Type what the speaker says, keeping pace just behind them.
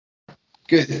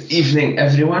Good evening,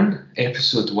 everyone.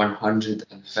 Episode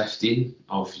 115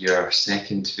 of your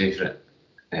second favourite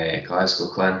Glasgow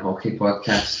Clan hockey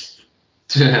podcast.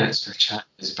 2 minutes for chat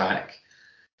is back.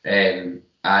 And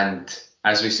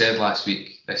as we said last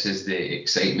week, this is the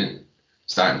excitement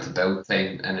starting to build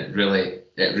time, and it really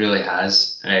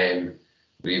has.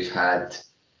 We've had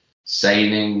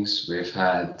signings, we've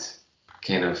had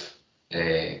kind of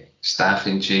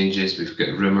staffing changes, we've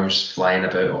got rumours flying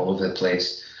about all over the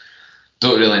place.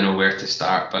 Don't really know where to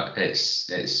start, but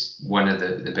it's one of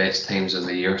the best times of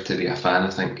the year to be a fan,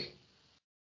 I think.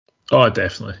 Oh,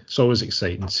 definitely. It's always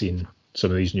exciting seeing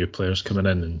some of these new players coming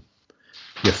in and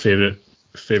your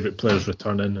favourite players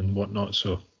returning and whatnot.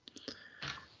 So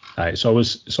it's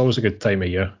always a good time of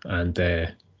year. And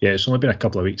it's only been a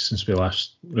couple of weeks since we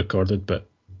last recorded, but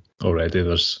already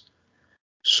there's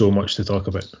so much to talk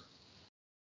about.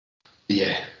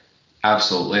 Yeah,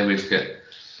 absolutely. We've got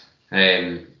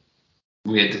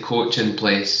we had the coach in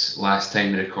place last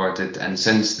time we recorded, and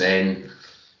since then,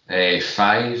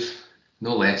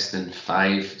 no less than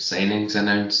five signings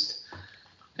announced.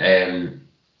 And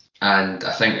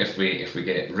I think if we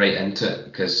get right into it,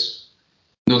 because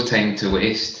no time to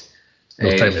waste. No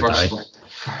time to die.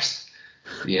 First,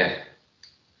 yeah.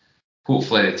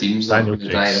 Hopefully the team's not going to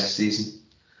die this season.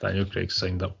 Daniel Craig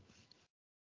signed up.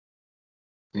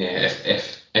 Yeah,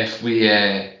 if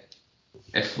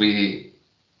we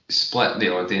split the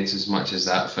audience as much as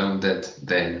that film did,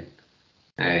 then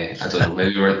I don't know.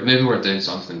 Maybe we're doing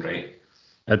something right.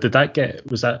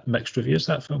 Was that mixed reviews,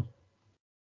 that film?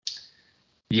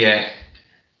 Yeah,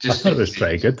 I thought it was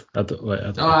pretty good.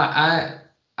 I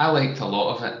liked a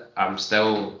lot of it. I'm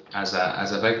still as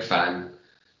a big fan,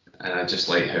 and I just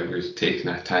like how we've taken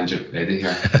a tangent already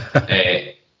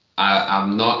here.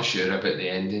 I'm not sure about the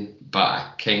ending, but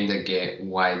I kind of get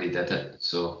why they did it.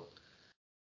 So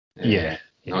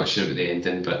not sure about the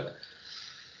ending, but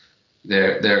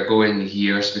they're going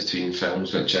years between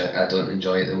films, which I don't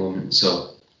enjoy at the moment.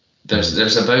 So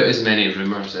there's about as many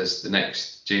rumours as the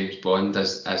next James Bond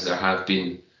as there have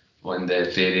been on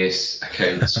the various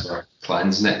accounts for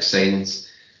Clan's next signings,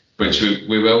 which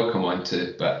we will come on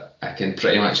to, but I can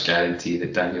pretty much guarantee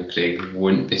that Daniel Craig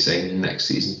won't be signing next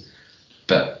season.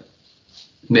 But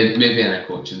maybe in a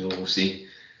coaching role, we'll see.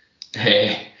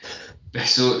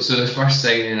 So the first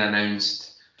signing announced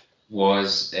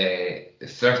was a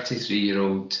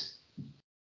 33-year-old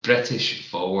British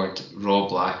forward,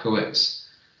 Rob Lakowitz,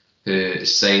 who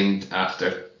signed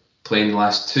after playing the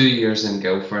last 2 years in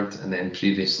Guildford, and then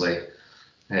previously,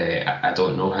 I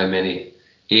don't know how many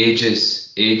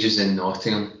ages in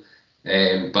Nottingham.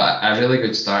 But a really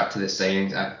good start to the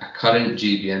signing. A current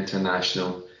GB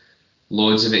international,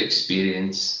 loads of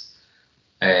experience,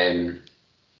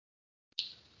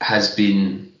 has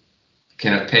been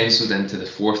kind of penciled into the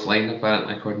fourth line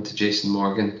apparently, according to Jason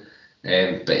Morgan.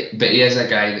 But he is a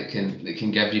guy that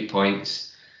can give you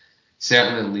points,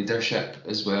 certainly leadership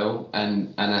as well,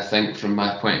 and I think from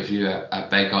my point of view a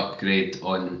big upgrade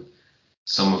on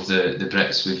some of the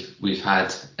Brits we've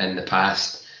had in the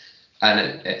past, and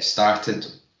it started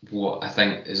what I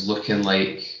think is looking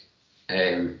like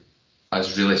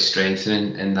us really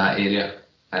strengthening in that area,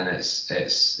 and it's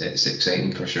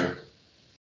exciting for sure.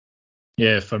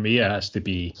 Yeah, for me it has to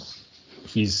be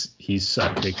he's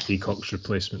Craig Peacock's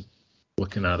replacement.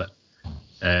 Looking at it,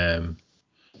 I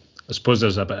suppose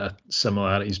there's a bit of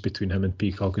similarities between him and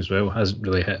Peacock as well. Hasn't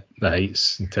really hit the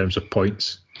heights in terms of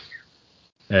points,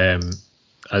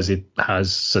 as he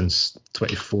has since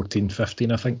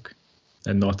 2014-15, I think.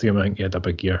 In Nottingham, I think he had a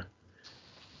big year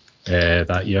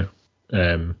that year.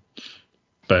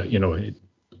 But he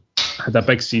had a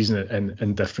big season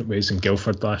in different ways in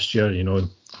Guildford last year.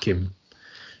 Came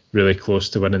really close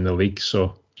to winning the league.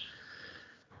 So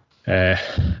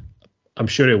I'm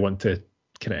sure he'll want to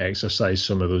kind of exercise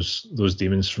some of those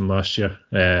demons from last year.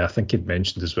 I think he'd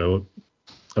mentioned as well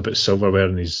about silverware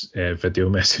in his video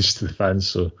message to the fans.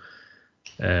 So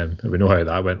we know how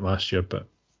that went last year, but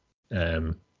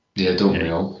don't we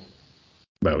all?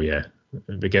 Well, yeah,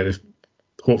 we get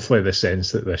hopefully the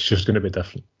sense that this year's going to be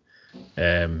different.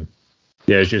 As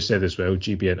you said as well,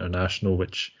 GB International,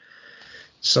 which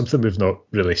is something we've not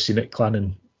really seen at Clan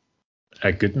in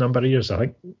a good number of years. I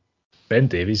think Ben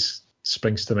Davies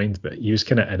springs to mind, but he was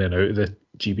kind of in and out of the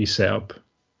GB setup,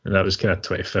 and that was kind of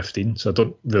 2015. So I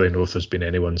don't really know if there's been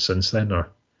anyone since then, or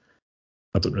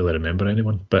I don't really remember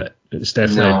anyone. But it's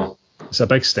definitely it's a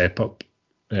big step up,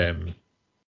 kind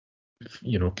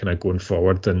of going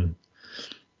forward in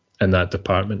that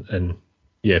department. And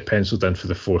penciled in for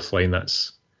the fourth line.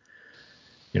 That's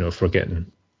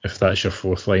if that's your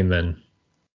fourth line, then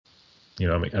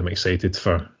I'm excited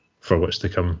for what's to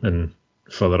come, and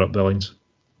further up the lines.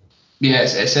 Yeah,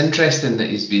 it's interesting that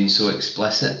he's been so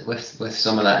explicit with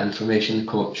some of that information,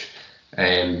 coach.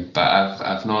 But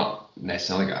I've not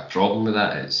necessarily got a problem with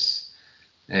that. It's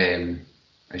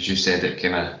as you said, it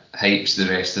kind of hypes the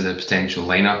rest of the potential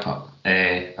lineup up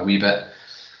a wee bit.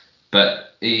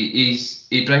 But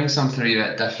he brings something a wee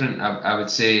bit different. I would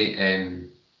say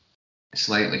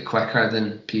slightly quicker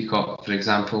than Peacock, for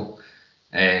example.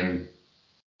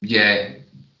 Yeah,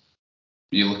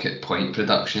 you look at point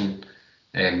production,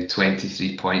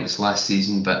 23 points last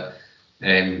season, but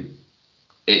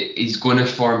he's going to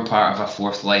form part of a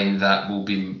fourth line that will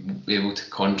be able to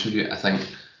contribute, I think,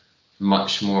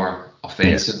 much more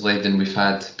offensively than we've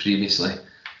had previously.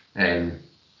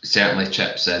 Certainly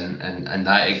chips in, and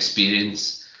that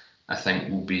experience, I think,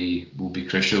 will be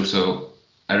crucial. So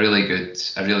a really good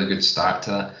start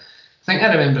to that. I think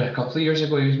I remember a couple of years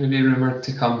ago he was maybe rumoured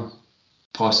to come,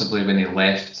 possibly when he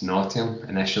left Nottingham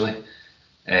initially.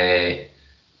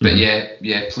 But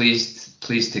yeah,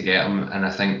 pleased to get him, and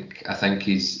I think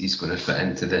he's going to fit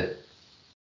into the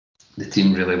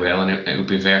team really well, and it'll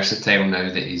be versatile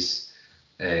now that he's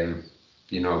a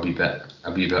wee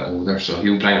bit older, so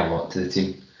he'll bring a lot to the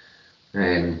team.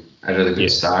 A really good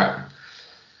start. I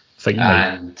think you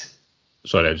might.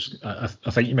 Sorry, I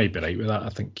think you might be right with that. I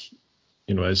think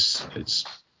it's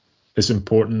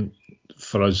important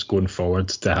for us going forward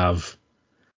to have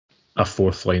a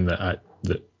fourth line that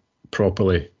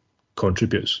properly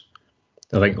contributes.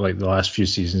 I think like the last few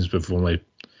seasons we've only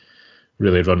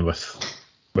really run with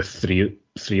three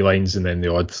lines and then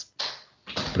the odd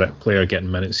player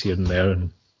getting minutes here and there,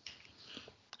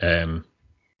 and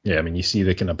I mean you see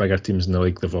the kind of bigger teams in the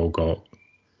league, they've all got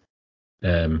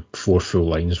 4 full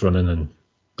lines running, and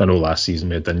I know last season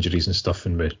we had injuries and stuff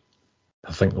and we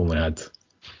I think only had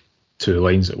 2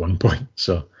 lines at one point,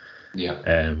 so but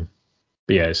yeah,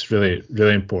 it's really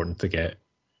really important to get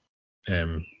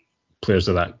players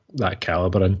of that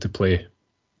calibre in to play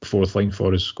fourth line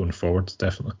for us going forward.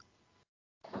 Definitely,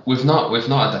 we've not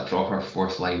had a proper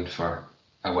fourth line for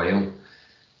a while,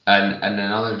 and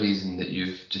another reason that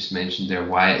you've just mentioned there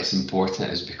why it's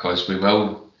important is because we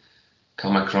will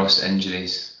come across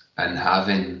injuries, and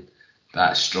having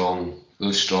those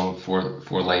strong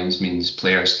four lines means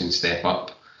players can step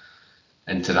up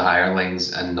into the higher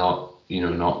lines and not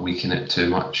weaken it too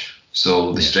much.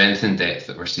 So the strength and depth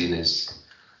that we're seeing is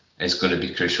going to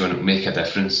be crucial, and it'll make a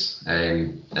difference.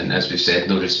 And as we've said,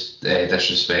 no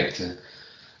disrespect to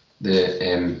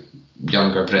the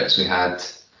younger Brits we had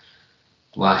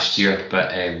last year,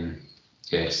 but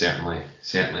certainly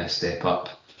a step up.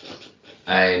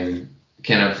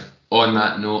 Kind of on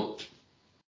that note,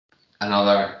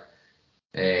 another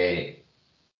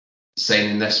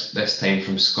signing this time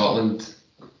from Scotland,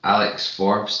 Alex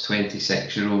Forbes,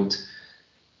 26-year-old,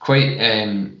 quite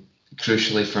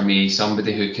crucially for me,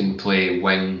 somebody who can play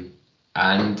wing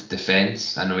and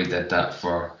defence. I know he did that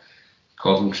for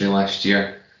Coventry last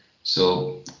year,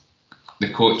 so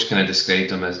the coach kind of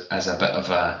described him as a bit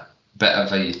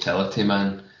of a utility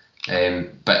man,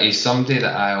 but he's somebody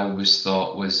that I always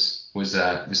thought was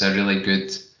a really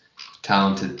good,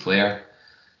 talented player.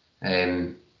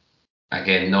 Again,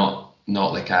 not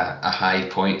like a high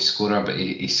point scorer, but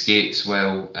he skates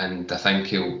well, and I think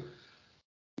he'll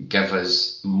give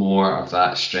us more of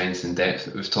that strength and depth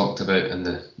that we've talked about in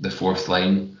the fourth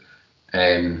line.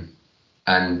 And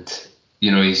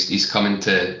he's coming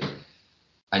to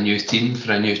a new team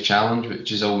for a new challenge,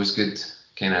 which is always good.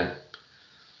 Kind of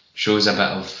shows a bit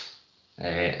of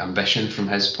ambition from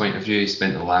his point of view. He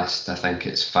spent the last, I think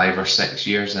it's 5 or 6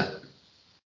 years at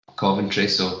Coventry,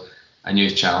 so a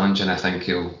new challenge, and I think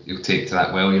he'll take to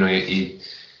that well.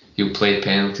 He'll play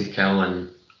penalty kill, and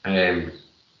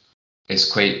is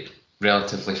quite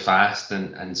relatively fast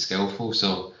and skillful.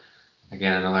 So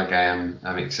again, another guy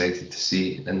I'm excited to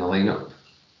see in the lineup.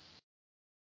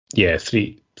 Yeah,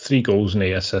 three goals and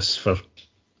 8 assists for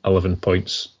 11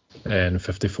 points in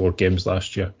 54 games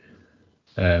last year.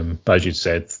 But as you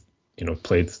said,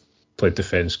 played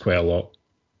defence quite a lot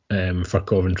for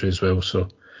Coventry as well. So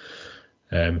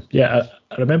I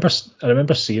remember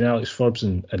seeing Alex Forbes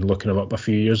and looking him up a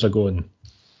few years ago, and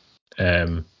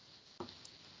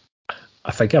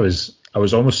I think I was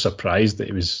almost surprised that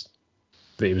he was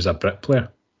a Brit player.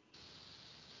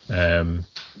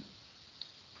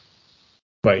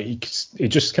 But he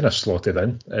just kind of slotted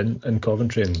in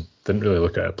Coventry and didn't really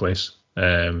look out of place.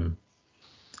 And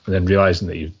then realising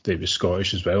that he was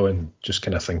Scottish as well, and just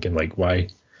kind of thinking like, why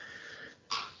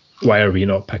are we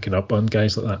not picking up on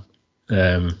guys like that?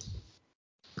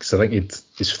 Because I think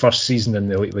his first season in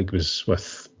the Elite League was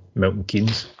with Milton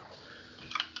Keynes,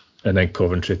 and then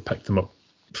Coventry picked him up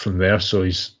from there. So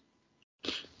he's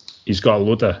he's got a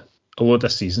load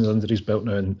of seasons under his belt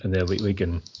now in the Elite League,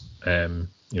 and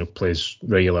plays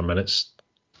regular minutes.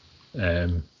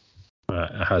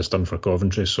 Has done for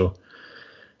Coventry. So,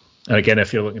 and again,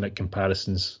 if you're looking at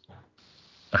comparisons,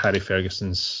 Harry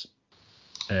Ferguson's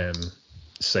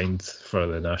signed for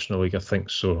the National League, I think.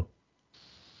 So,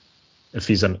 if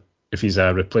he's a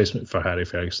replacement for Harry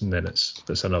Ferguson, then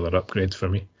it's another upgrade for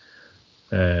me.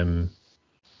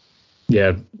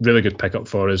 Yeah, really good pickup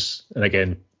for us. And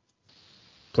again,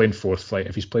 playing fourth line.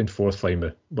 If he's playing fourth line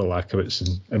with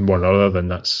Lakovic and one other, then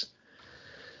that's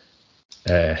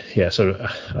sort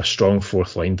of a strong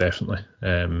fourth line, definitely.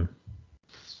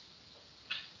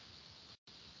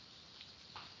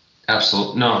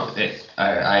 Absolutely. No,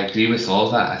 I agree with all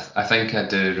of that. I think I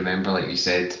do remember, like you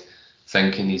said,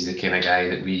 thinking he's the kind of guy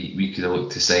that we could have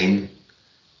looked to sign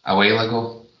a while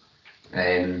ago.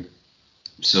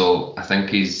 So I think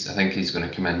he's going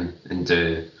to come in and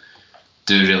do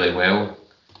really well.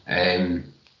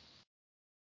 And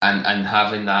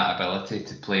having that ability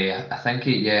to play, I think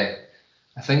he did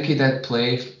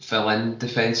fill in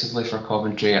defensively for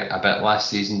Coventry a bit last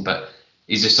season, but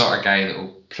he's the sort of guy that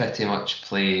will pretty much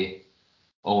play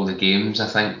all the games, I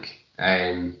think,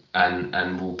 and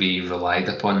will be relied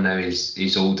upon now.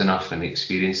 He's old enough and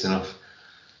experienced enough,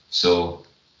 so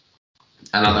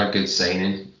another good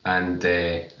signing. And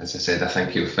as I said, I think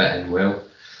he'll fit in well.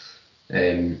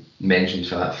 Mentioned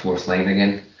for that fourth line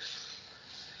again.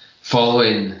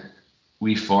 Following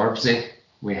wee Forbesy,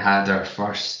 we had our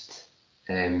first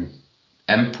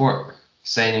import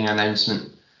signing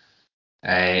announcement.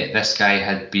 This guy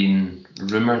had been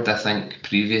rumoured, I think,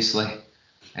 previously,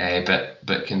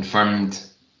 but confirmed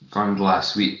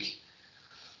last week.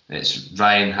 It's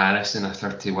Ryan Harrison, a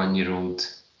 31-year-old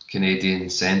Canadian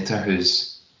centre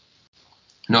who's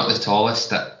not the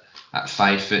tallest at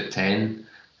 5'10",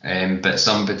 but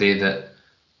somebody that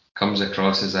comes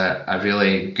across as a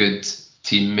really good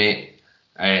teammate,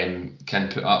 can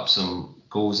put up some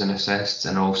goals and assists,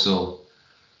 and also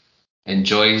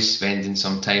enjoys spending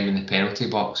some time in the penalty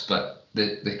box. But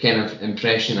the kind of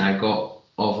impression I got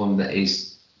of him, that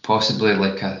he's possibly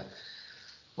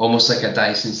almost like a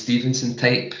Dyson Stevenson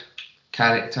type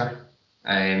character,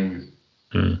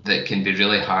 that can be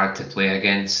really hard to play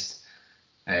against,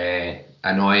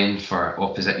 annoying for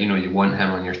opposite. You want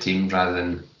him on your team rather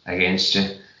than against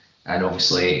you. And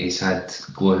obviously he's had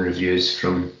glowing reviews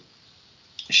from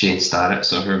Shane Starrett,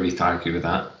 so who are we to argue with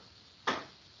that?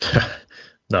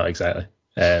 No, exactly.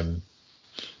 8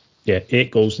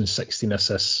 goals and 16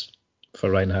 assists for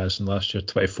Ryan Harrison last year,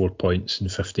 24 points in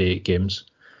 58 games.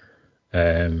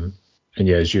 And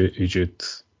yeah, as you'd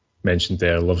mentioned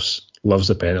there, loves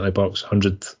the penalty box,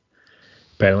 100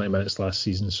 penalty minutes last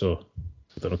season. So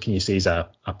I don't know, can you say he's a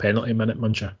penalty minute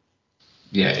muncher?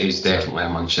 Yeah, he's definitely a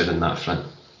muncher in that front.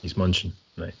 He's munching,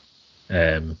 right?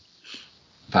 I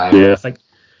think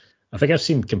I've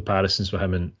seen comparisons with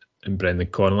him and Brendan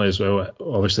Connolly as well.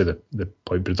 Obviously, the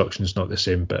point production is not the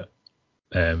same, but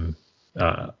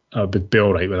I would be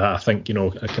all right with that. I think a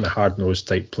kind of hard nosed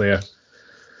type player.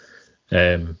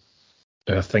 I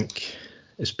think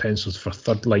is penciled for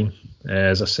third line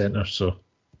as a centre. So,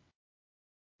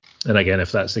 and again,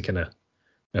 if that's the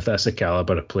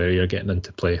calibre of player you're getting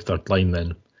into play third line,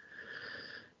 then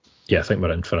yeah, I think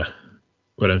we're in for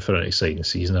an exciting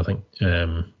season. I think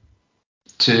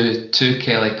two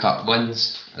Kelly Cup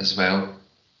wins as well,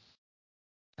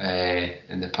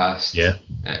 in the past, in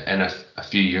a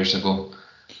few years ago,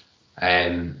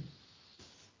 and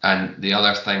the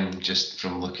other thing, just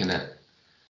from looking at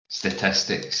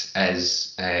statistics,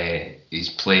 is he's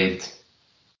played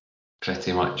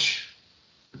pretty much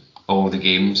all the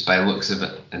games by the looks of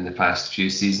it in the past few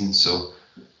seasons, so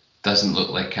doesn't look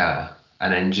like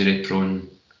an injury prone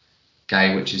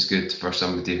guy, which is good for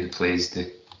somebody who plays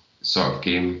the sort of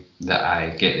game that I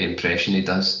get the impression he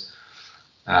does.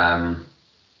 An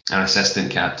assistant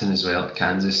captain as well at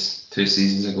Kansas 2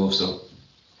 seasons ago, so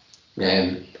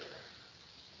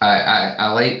I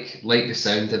like the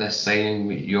sound of this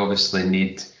signing. You obviously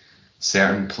need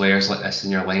certain players like this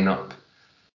in your lineup.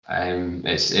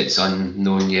 It's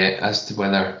unknown yet as to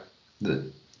whether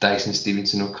the Dyson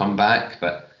Stevenson will come back,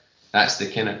 but that's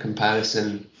the kind of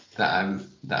comparison that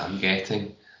I'm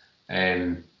getting.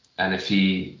 And if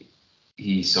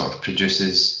he sort of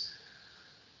produces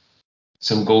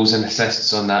some goals and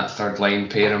assists on that third line,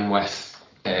 pair him with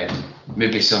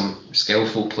maybe some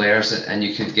skillful players, and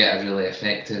you could get a really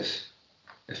effective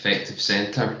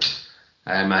centre.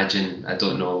 I imagine, I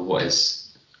don't know what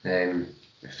his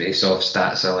face-off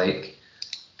stats are like,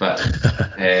 but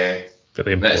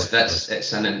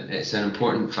it's an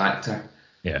important factor.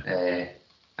 Yeah.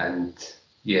 And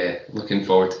Yeah, looking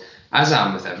forward. As I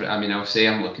am with every, I mean, I'll say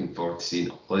I'm looking forward to seeing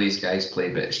all of these guys play,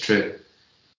 but it's true.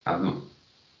 I'm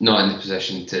not in the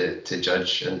position to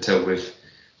judge until we've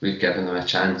given them a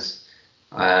chance.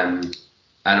 And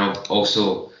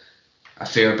also a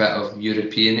fair bit of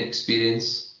European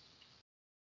experience,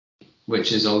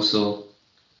 which is also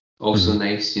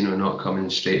nice. Not coming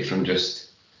straight from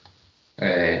just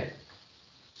uh,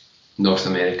 North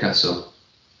America. So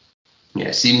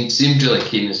yeah, seemed really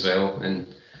keen as well, and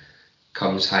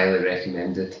comes highly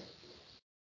recommended.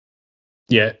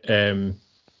 Yeah,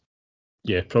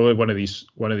 probably one of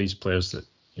these players that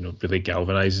really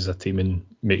galvanizes a team and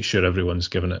makes sure everyone's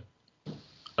giving it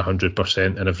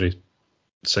 100% in every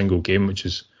single game, which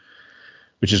is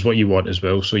what you want as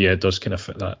well. So yeah, it does kind of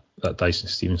fit that Dyson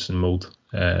Stevenson mold.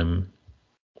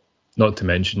 Not to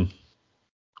mention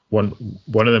one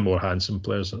of the more handsome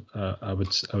players, I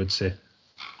would say.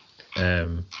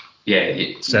 Yeah,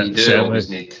 you do certainly always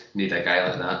need a guy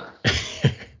like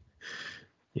that.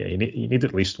 Yeah, you need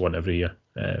at least one every year.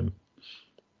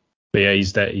 But yeah,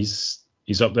 he's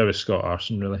up there with Scott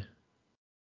Arson, really,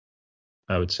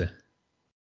 I would say.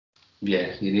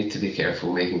 Yeah, you need to be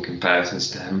careful making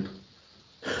comparisons to him.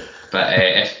 But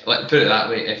put it that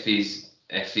way, if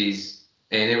he's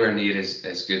anywhere near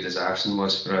as good as Arson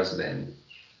was for us, then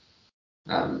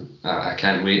I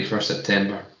can't wait for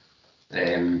September.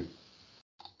 And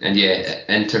yeah,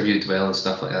 interviewed well and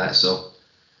stuff like that. So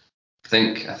I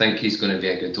think he's going to be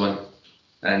a good one.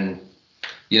 And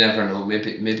you never know,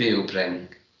 maybe he'll bring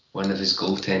one of his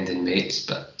goaltending mates,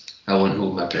 but I won't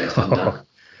hold my breath on that.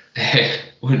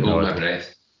 Wouldn't hold my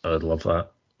breath. I would love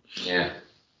that. Yeah.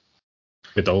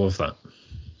 With all of that.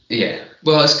 Yeah.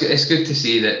 Well, it's good to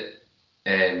see that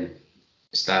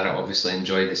Starrett obviously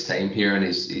enjoyed his time here, and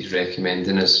he's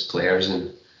recommending us players,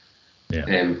 and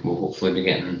we'll hopefully be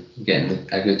getting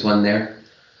a good one there.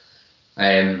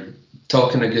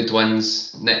 Talking of good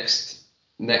ones, next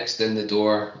in the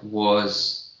door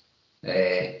was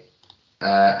a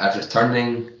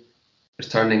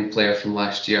returning player from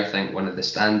last year. I think one of the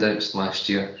standouts last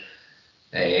year,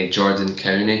 Jordan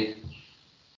Cowney.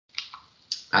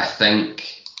 I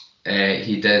think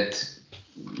he did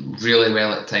really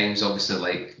well at times, obviously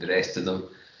like the rest of them.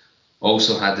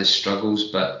 Also had his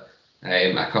struggles, but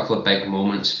a couple of big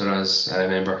moments for us. I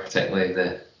remember particularly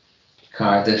the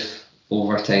Cardiff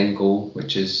overtime goal,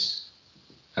 which is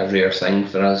a rare thing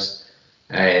for us.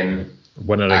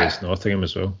 Winner against Nottingham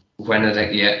as well.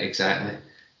 Yeah, exactly.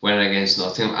 Winner against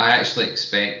Nottingham. I actually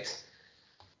expect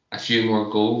a few more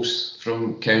goals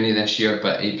from County this year,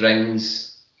 but he brings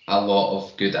a lot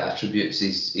of good attributes.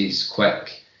 He's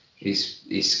quick. He's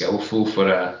skillful for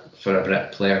a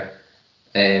Brit player,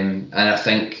 and I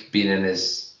think being in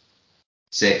his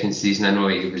second season, I know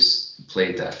he was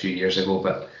played a few years ago,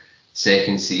 but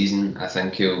second season, I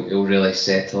think he'll really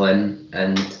settle in,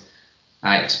 and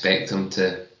I expect him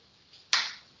to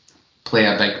play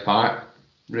a big part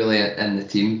really in the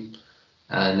team,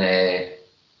 and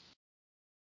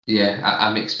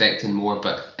I'm expecting more,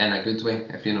 but in a good way,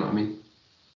 if you know what I mean.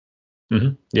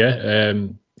 Mm-hmm.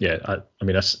 Yeah, I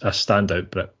mean, a standout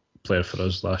Brit player for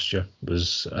us last year,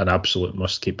 was an absolute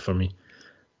must keep for me.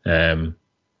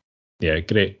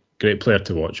 Great player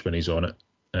to watch when he's on it.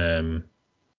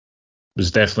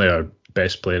 Was definitely our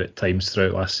best player at times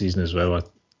throughout last season as well. I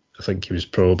think he was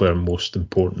probably our most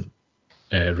important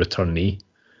returnee.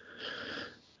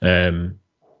 I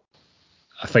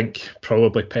think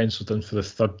probably penciled in for a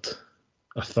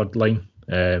third line.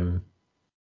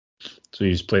 So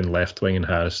he's playing left wing and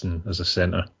Harrison as a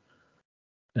centre.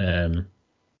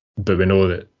 But we know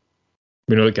that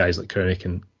guys like Cooney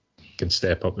can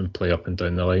step up and play up and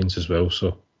down the lines as well.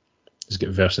 So he's got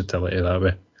versatility that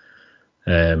way.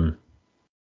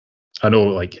 I know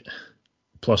like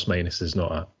plus minus is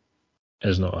not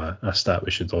a stat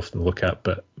we should often look at,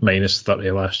 but minus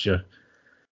 30 last year,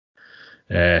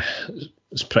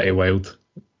 it's pretty wild.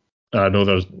 I know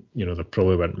there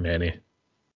probably weren't many,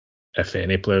 if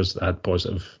any, players that had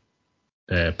positive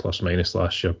plus minus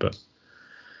last year, but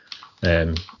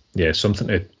something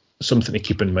to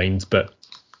keep in mind. But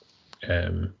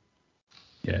and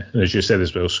as you said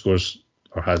as well,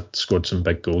 had scored some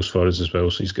big goals for us as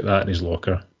well, so he's got that in his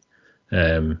locker.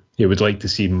 Would like to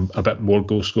see a bit more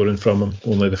goal scoring from him.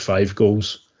 Only the 5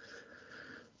 goals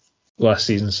last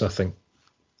season, so I think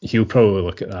he'll probably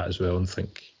look at that as well and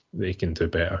think that he can do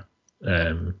better.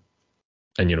 And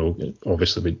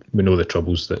obviously we know the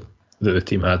troubles that the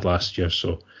team had last year,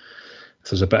 so if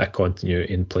there's a bit of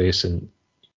continuity in place, and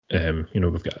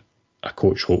we've got a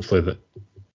coach hopefully that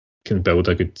can build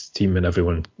a good team and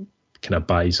everyone kind of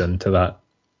buys into that,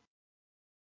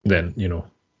 then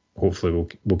hopefully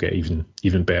we'll get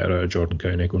even better out of Jordan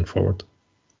County going forward.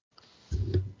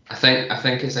 I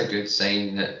think it's a good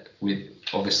sign that we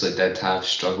obviously did have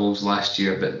struggles last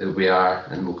year, but that we are,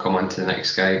 and we'll come on to the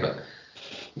next guy, but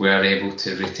we are able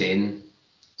to retain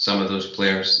some of those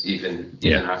players even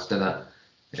after that.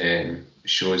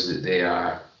 Shows that they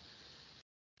are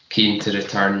keen to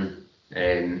return,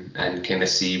 and kind of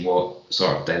see what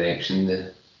sort of direction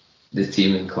the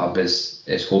team and club is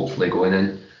hopefully going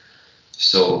in.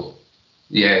 So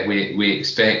yeah, we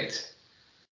expect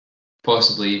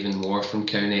possibly even more from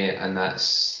County, and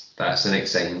that's an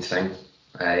exciting thing.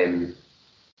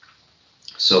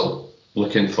 So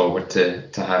looking forward to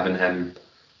having him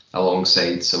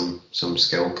alongside some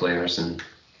skill players, and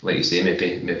like you say,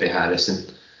 maybe Harrison.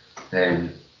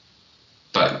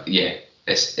 But yeah,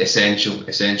 it's essential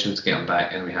to get him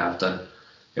back, and we have done.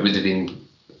 It would have been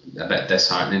a bit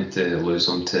disheartening to lose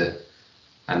him to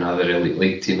another elite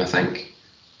league team, I think.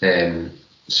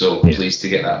 So pleased to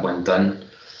get that one done.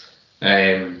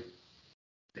 And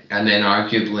then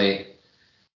arguably,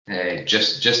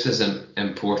 just as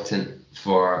important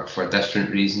for different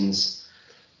reasons,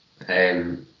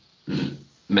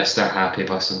 Mr. Happy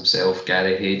Bus himself,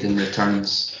 Gary Hayden,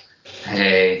 returns.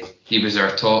 He was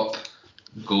our top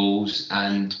goals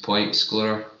and point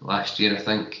scorer last year, I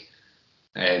think.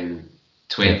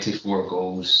 24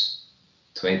 goals,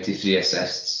 23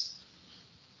 assists.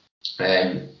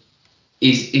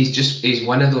 He's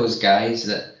one of those guys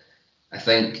that I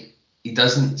think he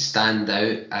doesn't stand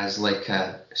out as like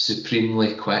a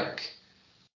supremely quick,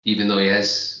 even though he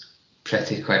is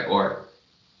pretty quick or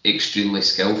extremely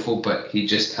skillful, but he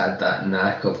just had that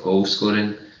knack of goal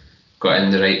scoring, got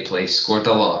in the right place, scored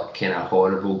a lot of kind of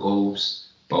horrible goals,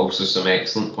 but also some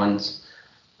excellent ones.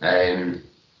 And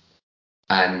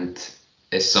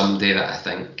is somebody that I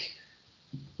think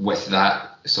with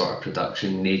that sort of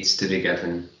production needs to be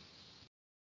given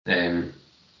a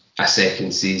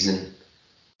second season.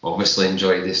 Obviously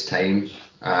enjoyed his time,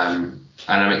 and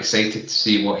I'm excited to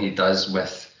see what he does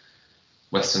with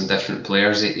some different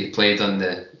players. He played on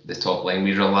the top line.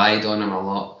 We relied on him a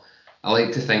lot. I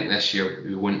like to think this year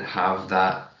we wouldn't have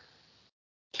that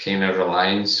kind of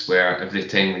reliance where every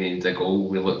time we needed a goal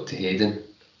we looked to Hayden,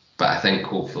 but I think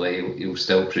hopefully he'll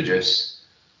still produce.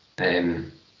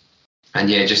 And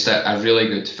yeah, just a really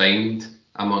good find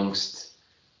amongst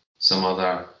some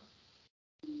other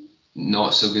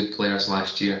not so good players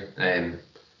last year. A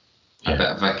bit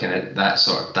of a kind of that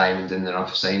sort of diamond in the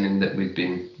rough signing that we'd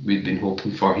been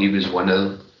hoping for. He was one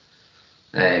of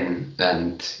them,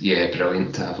 and yeah,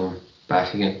 brilliant to have him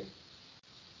back again.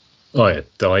 Oh yeah,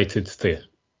 delighted to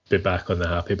be back on the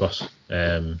Happy Bus.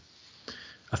 I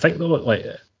think though, like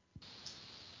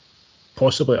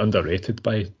possibly underrated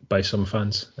by some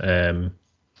fans.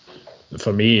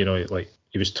 For me, you know, like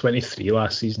he was 23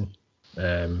 last season.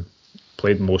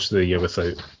 Played most of the year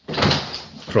without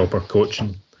proper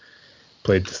coaching.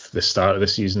 Played the start of the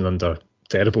season under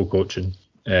terrible coaching.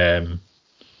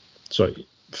 So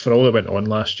for all that went on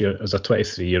last year, as a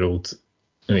 23-year-old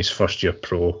in his first year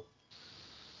pro,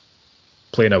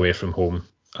 playing away from home,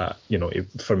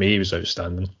 for me he was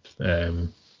outstanding.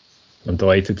 I'm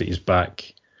delighted that he's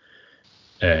back.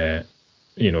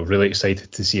 Really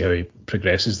excited to see how he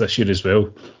progresses this year as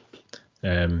well.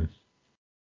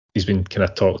 He's been kind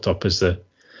of talked up as the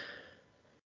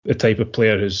type of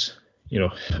player who's,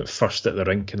 first at the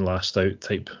rink and last out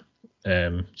type.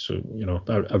 A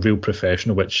real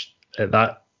professional, which at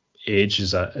that age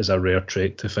is a rare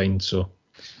trait to find. So,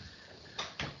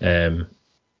 in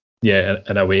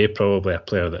a way, probably a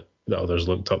player that others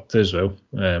looked up to as well.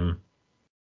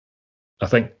 I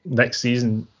think next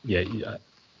season,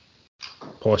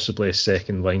 possibly a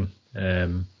second line,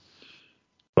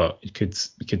 but he could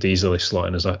easily slot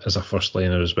in as a first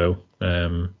liner as well.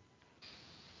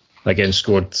 Again,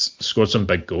 scored some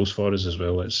big goals for us as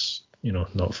well. Let's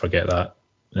not forget that.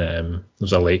 There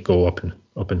was a late goal up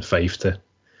in Fife to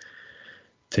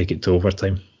take it to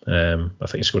overtime. I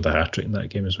think he scored a hat-trick in that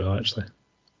game as well, actually.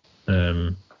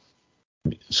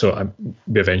 So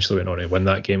we eventually went on to win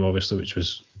that game, obviously, which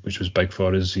was big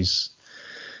for us. He's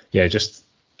just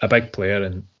a big player,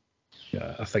 and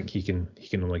I think he can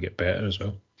only get better as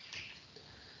well.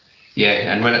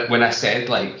 Yeah, and when I said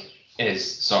like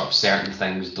his sort of certain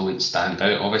things don't stand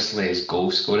out, obviously his goal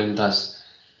scoring does.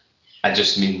 I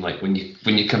just mean like when you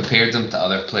compared him to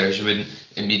other players, you wouldn't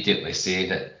immediately say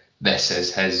that this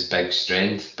is his big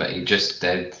strength, but he just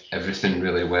did everything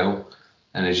really well.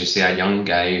 And as you say, a young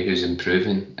guy who's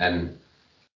improving, and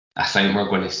I think we're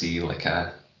going to see like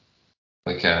a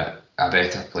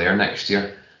better player next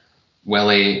year. Will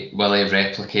he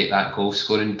replicate that goal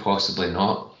scoring? Possibly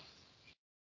not.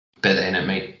 But then it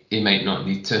he might not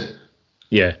need to.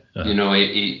 Yeah. You know,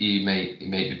 he might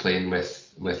be playing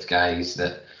with guys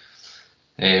that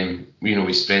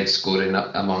we spread scoring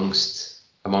up amongst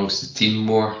the team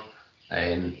more,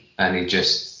 and he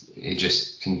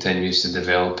just continues to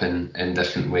develop in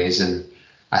different ways. And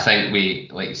I think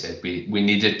like you said, we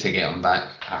needed to get him back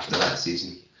after that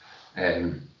season,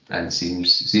 and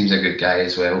seems a good guy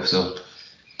as well. So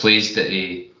pleased that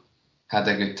he had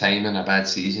a good time in a bad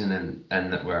season,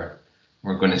 and that we're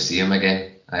going to see him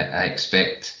again. I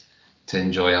expect to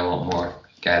enjoy a lot more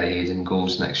Gary Hayden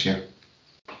goals next year.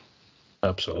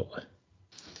 Absolutely.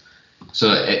 So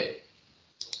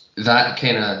that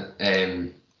kind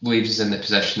of leaves us in the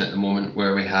position at the moment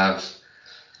where we have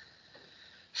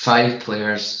 5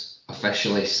 players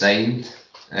officially signed,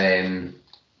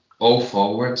 all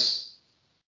forwards.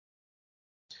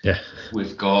 Yeah.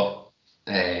 We've got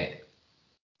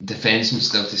defensemen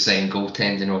still to sign,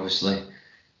 goaltending obviously.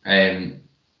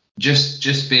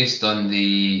 Just based on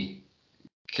the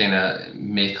kind of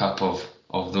makeup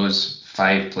of those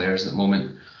 5 players at the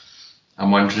moment,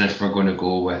 I'm wondering if we're going to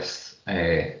go with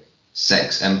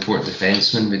 6 import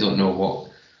defensemen. We don't know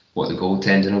what the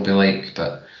goaltending will be like,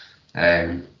 but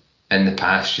in the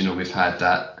past, we've had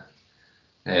that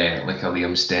like a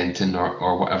Liam Stenton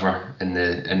or whatever in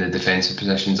the defensive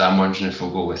positions. I'm wondering if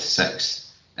we'll go with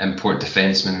 6 import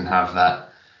defensemen and have that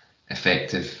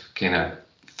effective kind of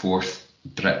 4th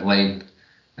Brit line.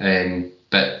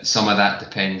 But some of that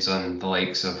depends on the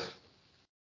likes of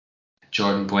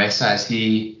Jordan Buesa. Has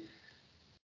he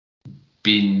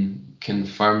been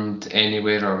confirmed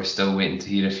anywhere, or are we still waiting to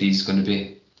hear if he's going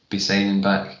to be signing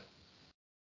back?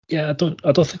 Yeah, I don't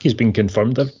think he's been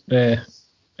confirmed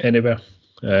anywhere.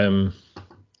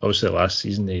 Obviously, last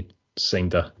season he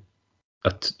signed a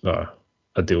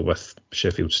deal with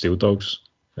Sheffield Steel Dogs,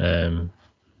 but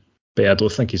yeah, I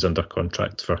don't think he's under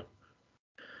contract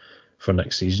for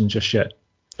next season just yet.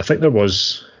 I think there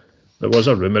was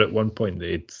a rumour at one point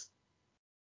they'd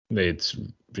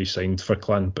re-signed for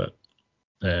Clan, but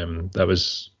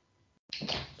that's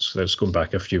going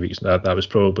back a few weeks. That was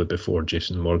probably before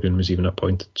Jason Morgan was even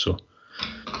appointed, so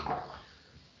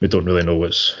we don't really know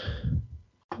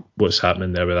what's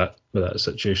happening there with that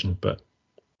situation. But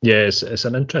yeah, it's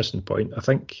an interesting point. I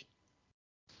think,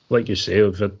 like you say,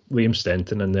 we've had Liam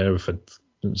Stenton in there, we've had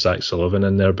Zach Sullivan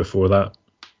in there before that.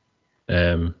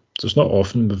 So it's not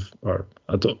often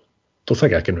I don't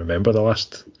think I can remember the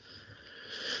last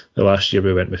year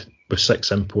we went with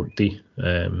 6 import D.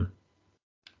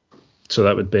 So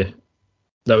that would be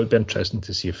interesting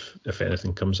to see if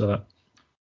anything comes of that.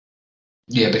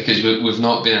 Yeah, because we've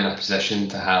not been in a position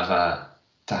to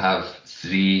have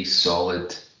 3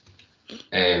 solid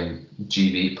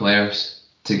GB players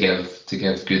to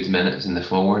give good minutes in the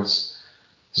forwards.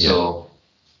 So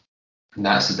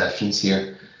that's the difference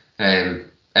here.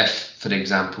 If, for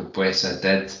example, Buesa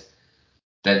did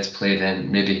play, then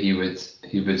maybe he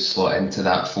would slot into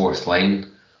that 4th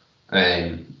line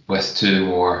with 2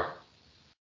 more,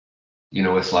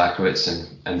 with Lakowitz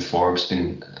and Forbes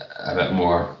being a bit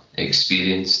more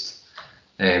experienced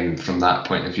from that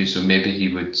point of view. So maybe he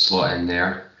would slot in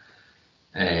there,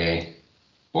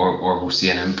 or we'll see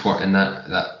an import in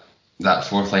that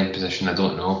 4th line position. I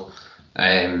don't know,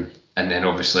 and then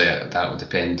obviously that will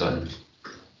depend on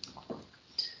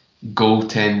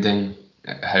goaltending,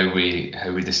 how we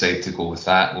decide to go with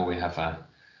that. Will we have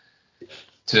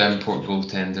 2 import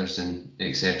goaltenders and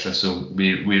etc. So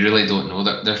we really don't know.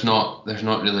 That there's not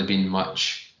really been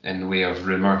much in the way of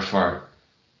rumour for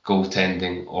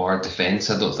goaltending or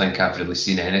defence. I don't think I've really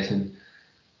seen anything.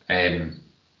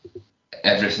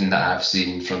 Everything that I've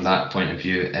seen from that point of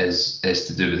view is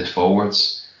to do with the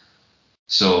forwards.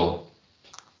 So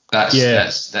that's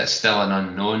still an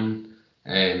unknown.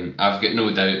 I've got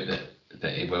no doubt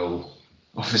that he will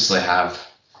obviously have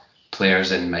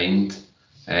players in mind.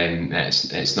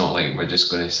 It's not like we're just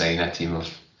going to sign a team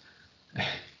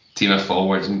of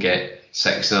forwards and get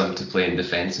 6 of them to play in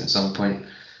defence at some point.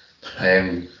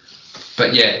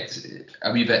 But yeah, it's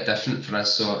a wee bit different for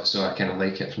us, so I kind of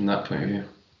like it from that point of view.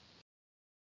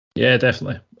 Yeah,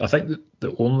 definitely. I think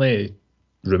the only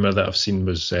rumour that I've seen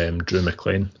was Drew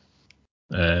McLean.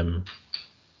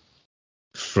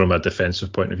 From a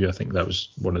defensive point of view, I think that was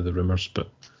one of the rumours, but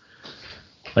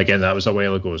again, that was a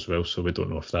while ago as well, so we don't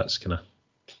know if that's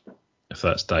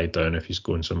died down, if he's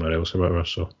going somewhere else or whatever.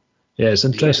 So yeah, it's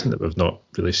interesting that we've not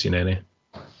really seen anything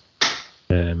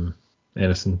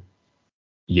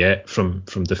yet from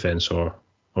defence or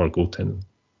goaltending.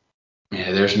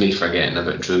 Yeah, there's me forgetting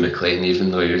about Drew McLean,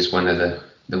 even though he was one of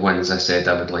the ones I said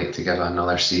I would like to give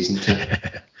another season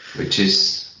to, which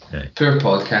is poor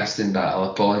podcasting, but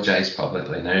I'll apologise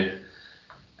publicly now.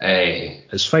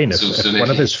 It's fine so if one of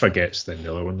maybe, us forgets, then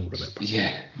the other one will remember.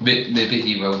 yeah, maybe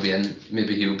he will be in.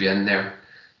 Maybe he'll be in there.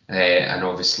 And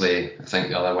obviously, I think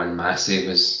the other one, Massey,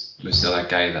 was the other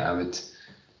guy that I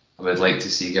would like to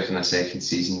see given a second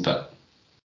season, but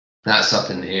that's up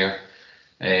in the air.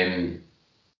 Kind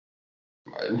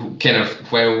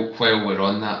of while we're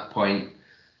on that point,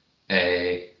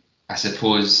 I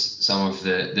suppose some of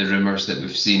the rumours that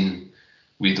we've seen,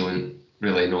 we don't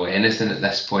really know anything at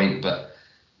this point, but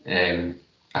a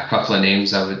couple of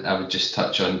names I would just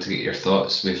touch on to get your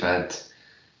thoughts. We've had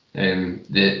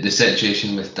the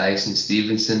situation with Dyson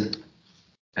Stevenson,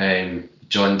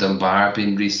 John Dunbar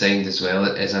being re-signed as well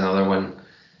is another one.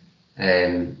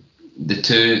 The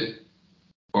two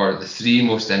or the three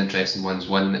most interesting ones,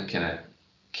 one that kind of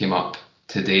came up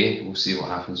today, we'll see what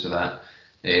happens with that,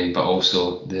 but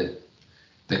also the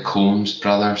Combs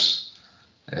brothers.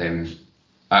 I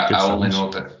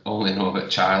only know about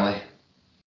Charlie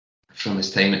from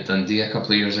his time at Dundee a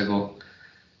couple of years ago,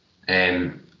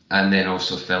 and then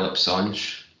also Philip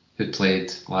Songe, who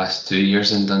played last 2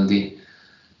 years in Dundee.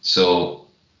 So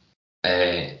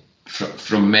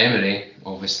from memory,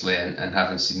 obviously, and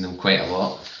having seen them quite a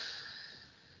lot,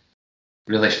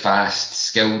 really fast,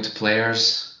 skilled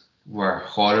players were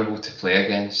horrible to play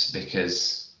against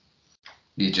because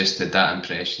you just had that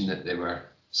impression that they were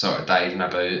sort of diving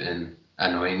about and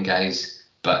annoying guys.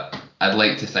 But I'd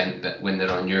like to think that when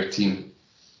they're on your team,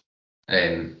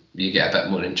 you get a bit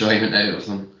more enjoyment out of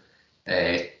them.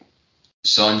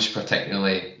 Songe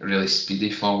particularly really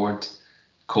speedy forward.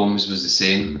 Combs was the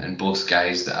same, and both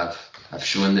guys that have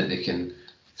shown that they can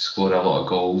score a lot of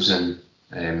goals and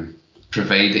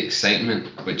provide excitement,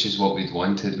 which is what we'd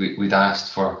wanted. We'd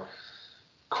asked for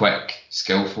quick,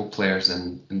 skillful players,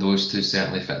 and those two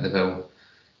certainly fit the bill.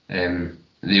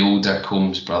 The older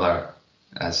Combs brother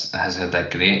has had a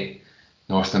great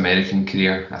North American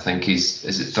career. I think is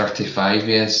it 35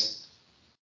 he is?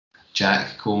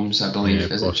 Jack Combs, I believe.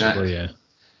 Yeah, Is possibly, it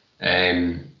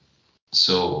Jack?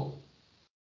 So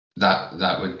that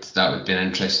would be an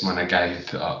interesting one. A guy who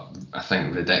put up, I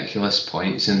think, ridiculous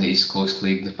points in the East Coast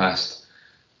League the past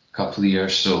couple of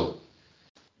years. So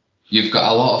you've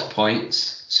got a lot of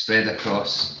points spread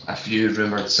across a few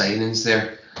rumoured signings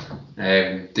there.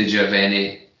 Did you have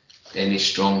any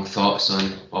strong thoughts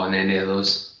on any of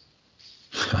those?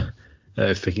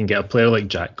 If we can get a player like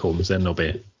Jack Combs, then they'll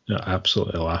be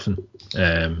absolutely laughing.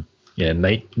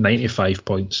 95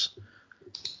 points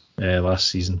last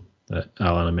season at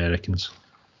Allen Americans.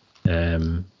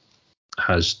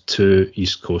 Has 2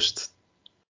 East Coast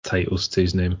titles to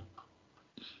his name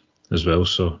as well.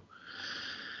 So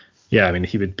yeah, I mean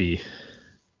he would be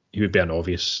an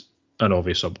obvious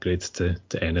upgrade to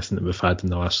anything that we've had in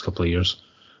the last couple of years.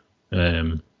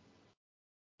 And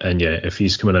yeah, if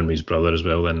he's coming in with his brother as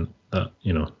well, then that,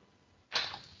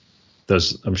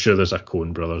 I'm sure there's a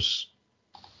Coen Brothers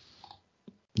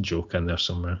joke in there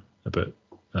somewhere about,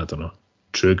 I don't know,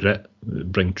 True Grit,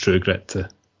 bring True Grit to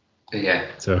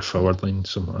our forward line,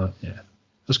 something like that. Yeah,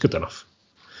 that's good enough.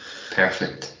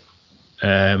 Perfect.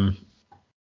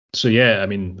 So yeah, I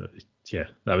mean, yeah,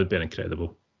 that would be an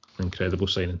incredible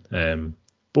signing.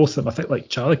 Both of them, I think, like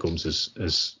Charlie Combs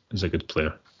is a good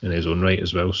player in his own right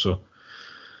as well. So,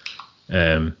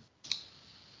 yeah,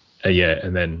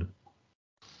 and then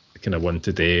kind of one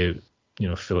today,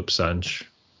 Philip Sanche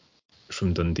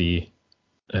from Dundee.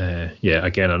 Yeah,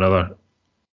 again another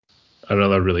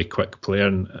really quick player,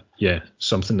 and yeah,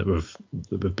 something that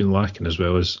we've been lacking as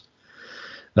well as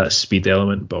that speed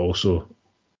element, but also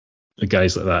the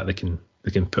guys like that they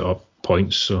can put up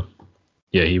points. So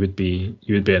yeah, he would be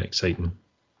an exciting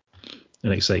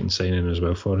signing as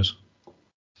well for us.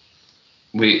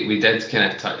 We did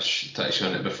kind of touch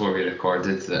on it before we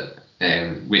recorded that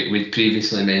we'd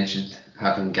previously mentioned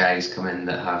having guys come in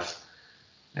that have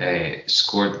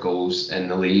scored goals in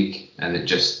the league, and it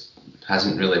just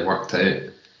hasn't really worked out.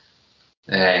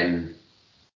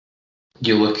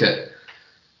 You look at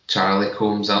Charlie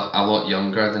Combs, a lot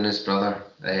younger than his brother,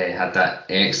 had that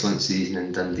excellent season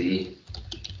in Dundee,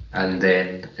 and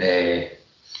then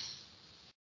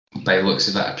by the looks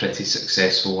of it, a pretty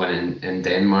successful one in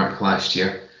Denmark last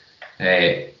year.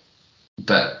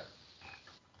 But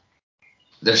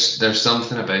there's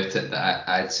something about it that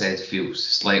I'd said feels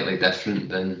slightly different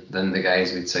than the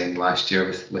guys we'd signed last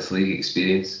year with league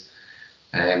experience.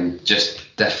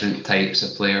 Just different types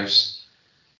of players.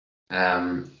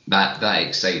 That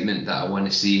excitement that I want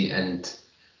to see, and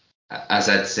as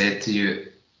I'd said to you,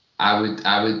 I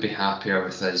would be happier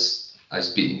with us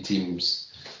beating teams,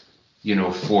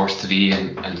 4-3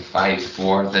 and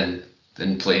 5-4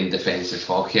 than playing defensive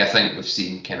hockey. I think we've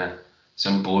seen kind of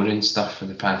some boring stuff for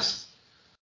the past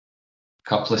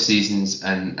couple of seasons,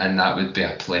 and that would be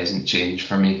a pleasant change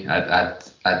for me.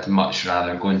 I'd much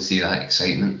rather go and see that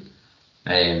excitement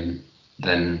than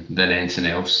anything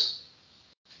else.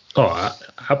 Oh,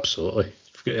 absolutely.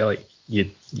 Like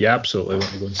you absolutely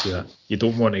want to go and see that. You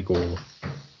don't want to go.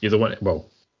 You don't want to, well,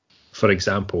 for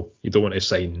example, you don't want to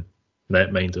sign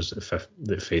netminders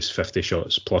that face 50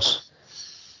 shots plus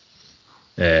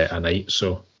a night.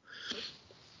 So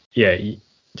yeah,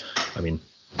 I mean,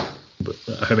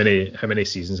 how many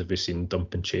seasons have we seen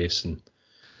dump and chase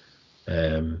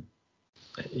and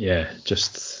yeah,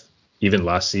 just even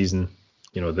last season,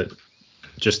 that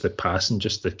just the passing,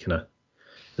 just the kind of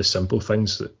the simple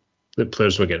things that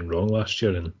players were getting wrong last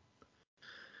year, and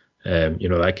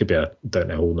that could be down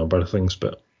to a whole number of things,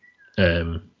 but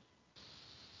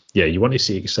yeah, you want to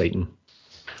see exciting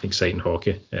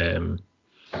hockey.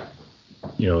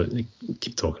 They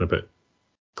keep talking about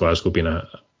Glasgow being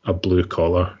a blue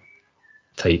collar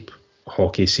type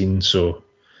hockey scene, so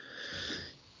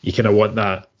you kind of want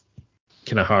that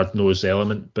kind of hard nosed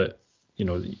element, but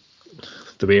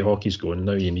the way hockey's going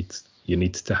now, you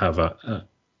need to have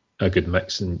a good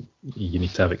mix, and you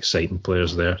need to have exciting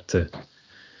players there to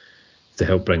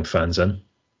help bring fans in.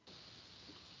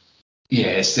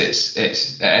 Yeah, it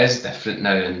is different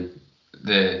now, and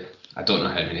I don't know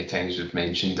how many times we've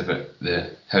mentioned about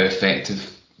how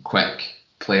effective quick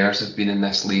players have been in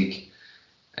this league,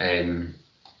 and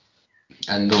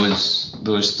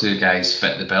those two guys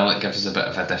fit the bill. It gives us a bit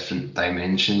of a different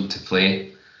dimension to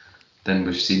play than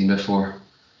we've seen before.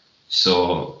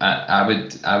 So I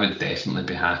would definitely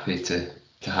be happy to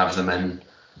have them in.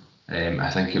 I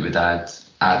think it would add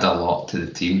a lot to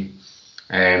the team.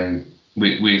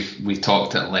 We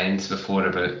talked at length before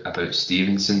about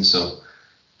Stevenson, so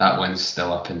that one's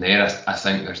still up in there. I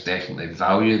think there's definitely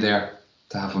value there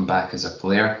to have him back as a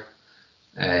player.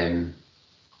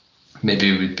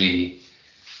 Maybe would be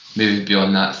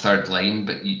on that third line,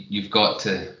 but you've got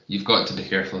to be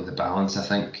careful of the balance. I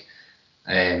think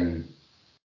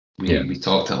we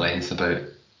talked at length about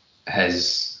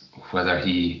whether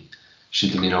he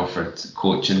should have been offered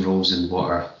coaching roles and what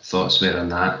our thoughts were on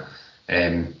that.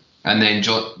 And then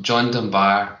John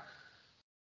Dunbar,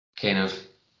 kind of,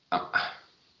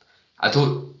 I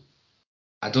don't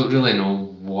really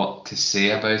know what to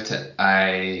say about it.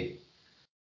 I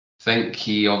think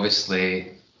he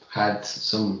obviously had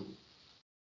some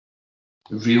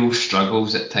real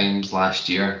struggles at times last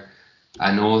year.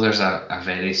 I know there's a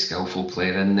very skillful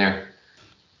player in there.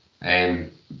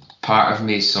 Part of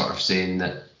me is sort of saying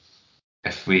that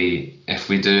if we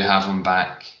do have him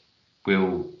back,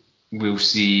 we'll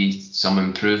see some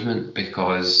improvement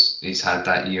because he's had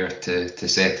that year to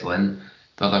settle in.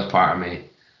 The other part of me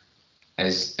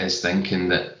is thinking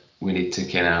that we need to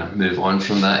kind of move on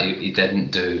from that. He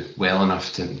didn't do well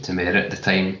enough to merit the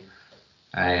time.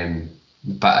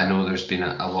 But I know there's been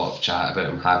a lot of chat about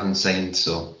him having signed,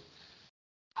 so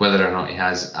whether or not he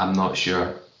has, I'm not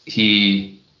sure.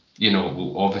 He,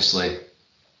 will obviously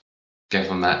give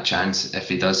him that chance if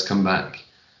he does come back.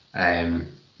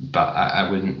 But I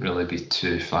wouldn't really be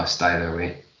too fussed either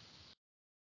way.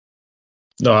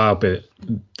 No, I'll be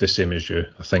the same as you.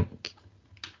 I think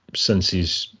since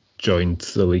he's joined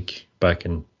the league back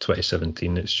in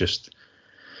 2017, it's just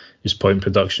his point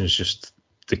production has just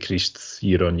decreased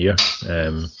year on year.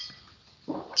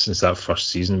 Since that first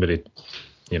season where he,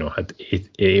 had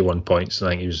 81 points, I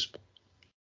think he was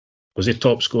he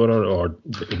top scorer, or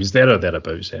he was there or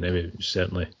thereabouts anyway. He was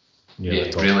certainly near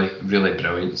the top. Really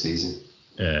brilliant season.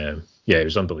 Yeah, it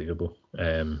was unbelievable.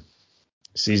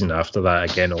 Season after that,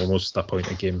 again, almost a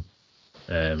point a game.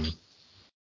 But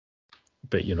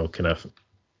kind of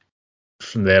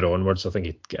from there onwards, I think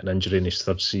he'd get an injury in his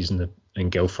third season in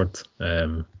Guildford.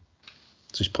 So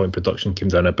his point production came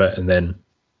down a bit, and then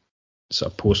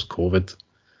sort of post-COVID,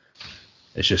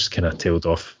 it's just kind of tailed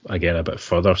off again a bit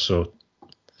further. So,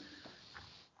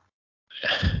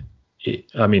 he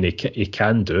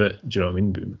can do it. Do you know what I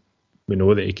mean? We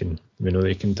know that he can. We know that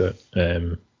he can do it.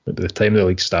 But by the time the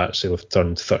league starts, he'll have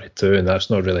turned 32, and that's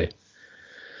not really.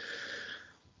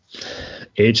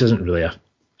 Age isn't really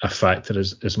a factor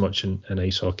as much in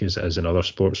ice hockey as it is in other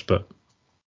sports, but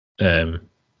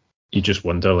you just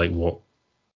wonder like what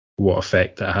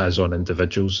effect that has on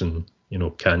individuals, and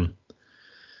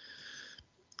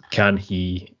can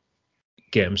he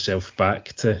get himself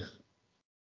back to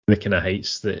the kind of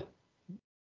heights that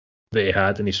he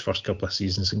had in his first couple of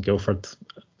seasons in Guildford?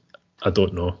 I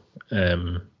don't know.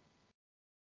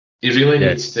 He really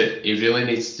needs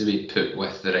to be put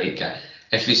with the right guy.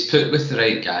 If he's put with the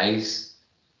right guys,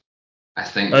 I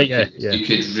think you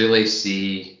could really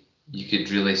see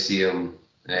him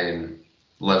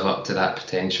live up to that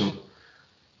potential.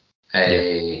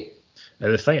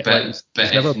 The thing, like, But he's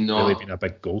if never really been not, a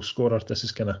big goal scorer. This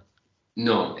is kind of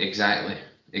no, exactly.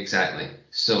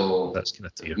 So that's kind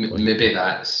of to your point. maybe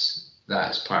that's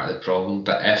part of the problem.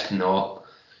 But if not,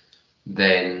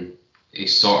 then he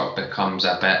sort of becomes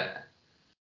a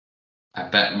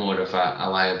bit more of a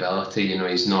liability. You know,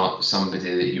 he's not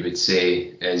somebody that you would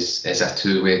say is a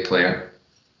two-way player.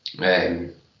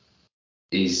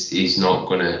 He's not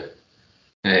going to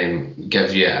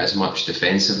give you as much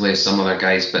defensively as some other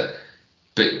guys, but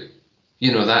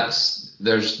you know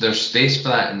there's space for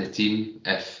that in the team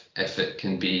if it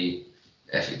can be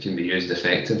used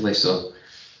effectively. So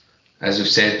as we've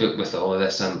said with all of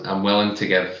this, I'm willing to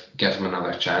give him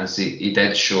another chance. He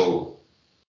did show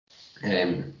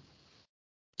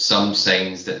some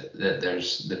signs that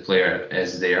there's the player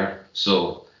is there.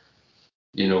 So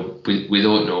you know we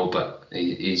don't know, but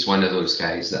he's one of those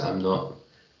guys that I'm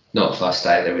not fussed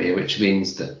either way, which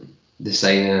means that the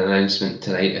signing announcement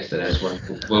tonight, if there is one,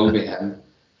 will be him,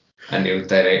 and he'll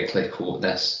directly quote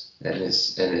this in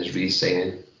his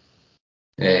re-signing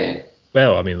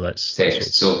Well, I mean, let's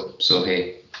text. So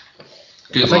hey,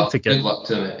 I think to good get luck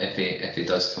to him if he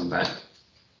does come back.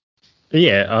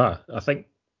 yeah, I think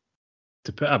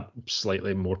to put a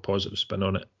slightly more positive spin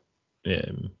on it,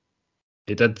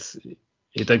 he did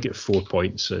get 4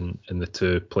 points in the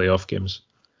 2 playoff games,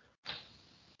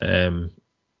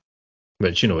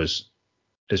 which you know is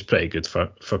pretty good for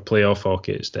playoff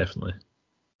hockey. It's definitely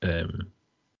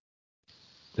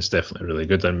really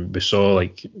good, and we saw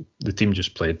like the team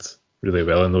just played really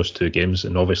well in those 2 games,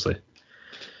 and obviously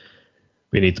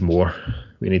we need more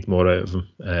out of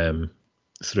them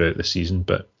throughout the season.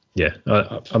 But yeah,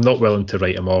 I'm not willing to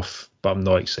write him off, but I'm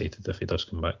not excited if he does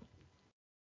come back.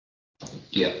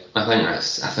 Yeah, I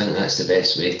think that's the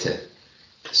best way to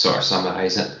sort of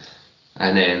summarise it.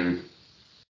 And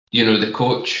you know, the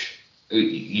coach,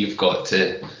 you've got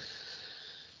to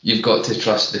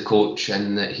trust the coach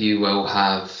and that he will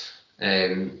have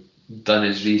done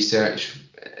his research.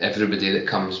 Everybody that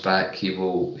comes back, he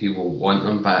will want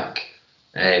them back.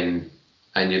 And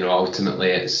you know,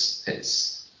 ultimately, it's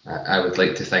I would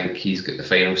like to think he's got the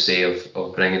final say of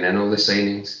bringing in all the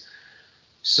signings.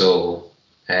 So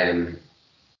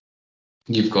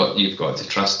you've got to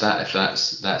trust that if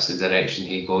that's the direction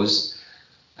he goes.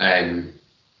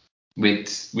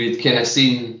 We'd kind of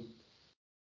seen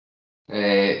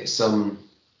some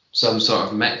sort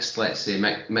of mixed, let's say,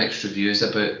 mixed reviews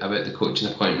about the coaching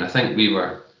appointment. I think we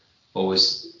were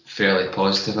always fairly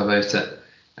positive about it,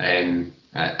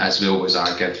 as we always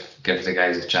are. Give the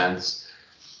guys a chance.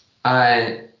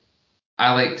 I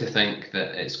like to think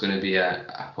that it's going to be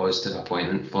a positive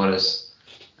appointment for us,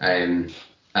 and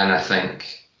I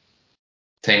think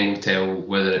time will tell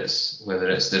whether it's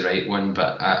the right one.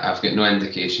 But I've got no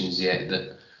indications yet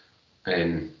that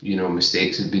you know,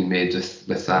 mistakes have been made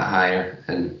with that hire.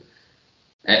 And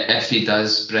if he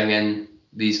does bring in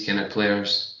these kind of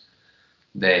players,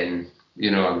 then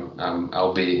you know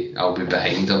I'll be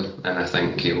behind him, and I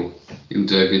think he'll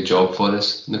do a good job for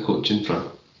us in the coaching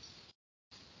front.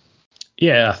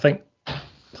 Yeah, I think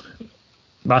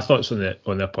my thoughts on the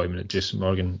appointment of Jason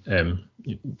Morgan.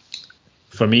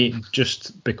 For me,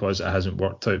 just because it hasn't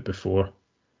worked out before,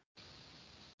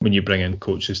 when you bring in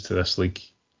coaches to this league,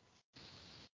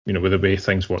 you know, with the way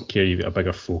things work here, you've got a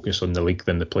bigger focus on the league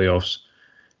than the playoffs.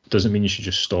 Doesn't mean you should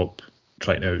just stop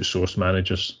trying to outsource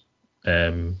managers.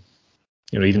 You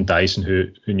know, even Dyson,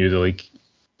 who knew the league,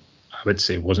 I would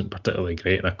say wasn't particularly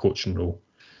great in a coaching role,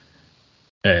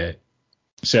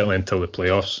 certainly until the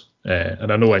playoffs.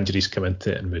 And I know injuries come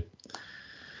into it, and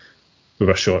we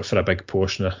were short for a big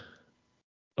portion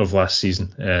of last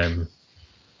season.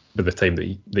 By the time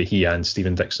that he and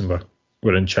Stephen Dixon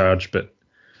were in charge, but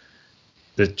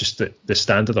the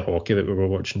standard of hockey that we were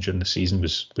watching during the season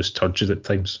was turgid at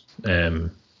times. You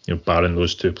know, barring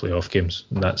those 2 playoff games,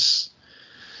 and that's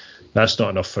not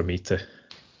enough for me to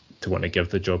want to give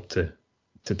the job to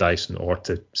Dyson or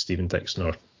to Stephen Dixon,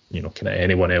 or you know, kind of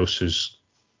anyone else who's,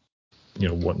 you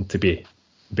know, wanting to be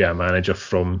a manager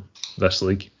from this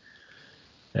league.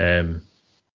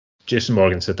 Jason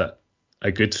Morgan's had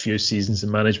a good few seasons in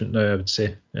management now, I would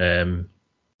say.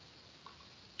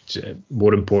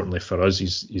 More importantly for us,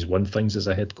 he's won things as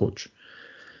a head coach.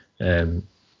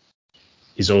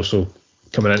 He's also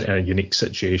coming into a unique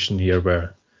situation here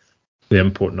where the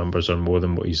import numbers are more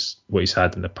than what he's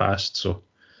had in the past. So,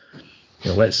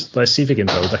 you know, let's see if he can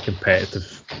build a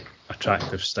competitive,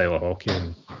 attractive style of hockey,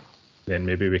 and then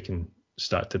maybe we can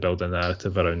start to build a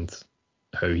narrative around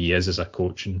how he is as a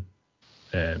coach.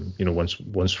 And you know, once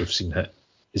we've seen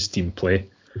his team play,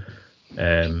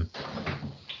 you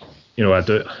know,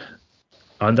 I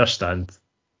understand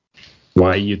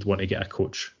why you'd want to get a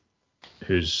coach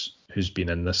who's been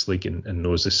in this league and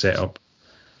knows the setup.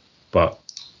 But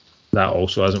that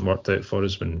also hasn't worked out for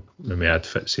us when we had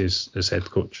Fitzy as head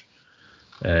coach.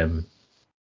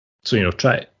 So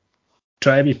try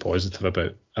to be positive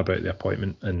about the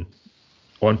appointment, and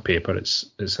on paper it's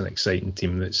an exciting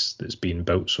team that's been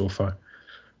built so far.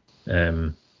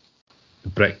 The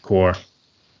brick core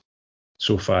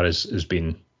so far has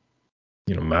been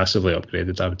massively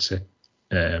upgraded, I would say.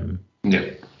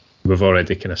 We've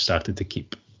already kind of started to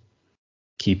keep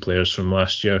key players from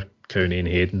last year, County and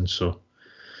Hayden, so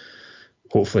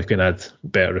hopefully we can add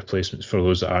better replacements for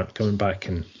those that aren't coming back,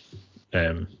 and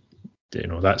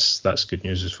that's good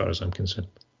news as far as I'm concerned.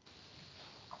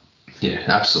 Yeah,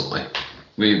 absolutely.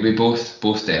 We both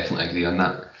definitely agree on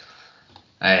that.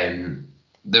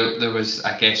 There was,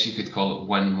 I guess you could call it,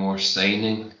 one more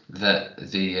signing that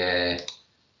the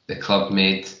club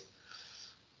made,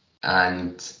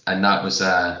 and that was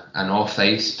an off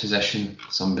ice position,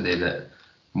 somebody that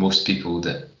most people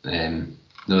that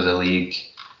know the league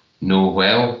know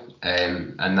well,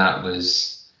 and that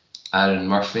was Aaron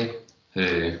Murphy,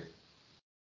 who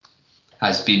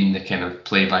has been the kind of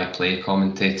play-by-play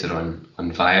commentator on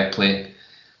Viaplay,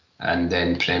 and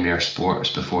then Premier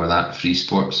Sports before that, Free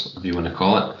Sports, whatever you want to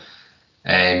call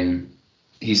it.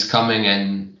 He's coming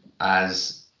in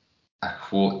as a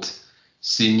quote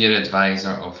senior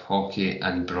advisor of hockey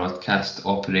and broadcast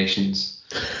operations,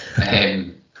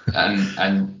 and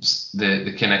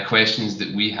the kind of questions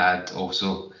that we had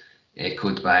also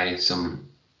echoed by some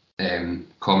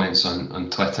comments on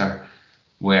Twitter,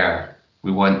 where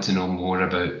we want to know more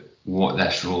about what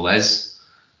this role is.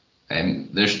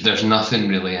 There's nothing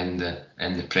really in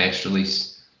the press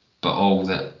release, but all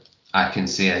that I can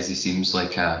say is he seems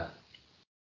like a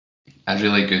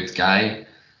really good guy.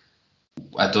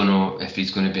 I don't know if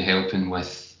he's going to be helping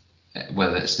with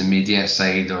whether it's the media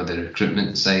side or the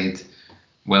recruitment side.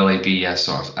 Will he be a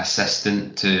sort of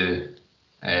assistant to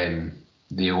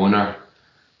the owner?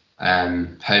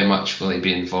 How much will he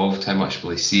be involved? How much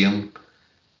will he see him?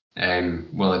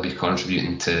 Will he be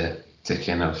contributing to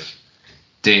kind of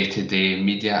day-to-day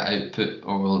media output,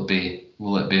 or will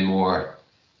it be more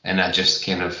in a just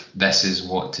kind of this is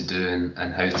what to do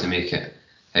and how to make it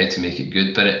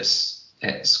good? But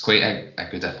it's quite a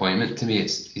good appointment to me.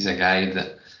 He's a guy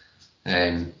that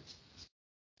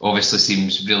obviously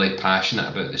seems really passionate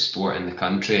about the sport in the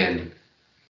country, and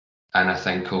I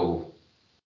think we'll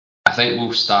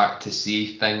start to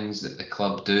see things that the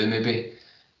club do maybe,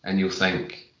 and you'll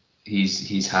think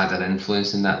he's had an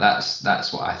influence in that.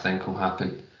 That's what I think will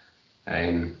happen,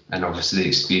 and obviously the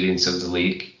experience of the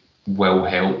league will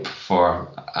help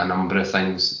for a number of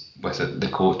things with the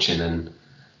coaching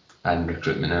and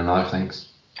recruitment and other things.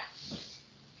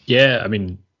 Yeah, I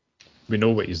mean, we know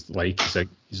what he's like.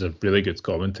 He's a really good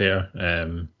commentator.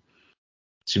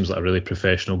 Seems like a really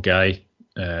professional guy.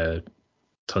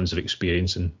 Tons of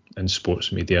experience in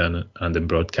sports media and in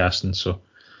broadcasting. So,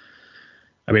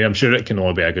 I mean, I'm sure it can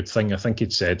all be a good thing. I think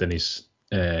he'd said in his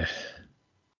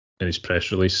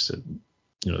press release that,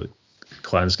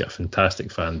 Clan's got a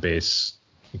fantastic fan base,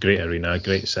 a great arena, a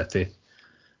great city,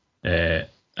 and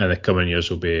the coming years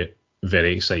will be a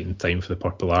very exciting time for the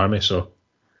Purple Army. So,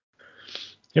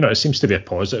 it seems to be a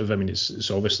positive. I mean, it's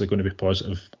obviously going to be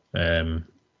positive, and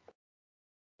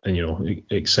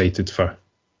excited for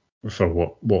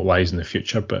what lies in the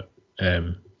future. But I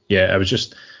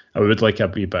would like a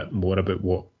wee bit more about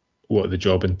what the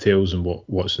job entails and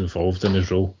what's involved in his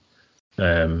role.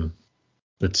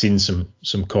 I'd seen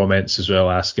some comments as well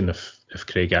asking if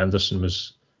Craig Anderson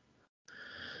was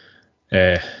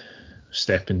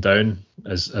stepping down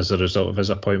as a result of his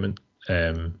appointment.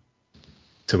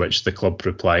 To which the club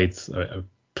replied,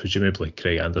 presumably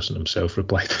Craig Anderson himself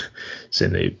replied,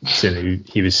 saying that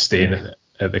he was staying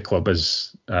at the club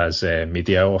as a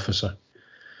media officer.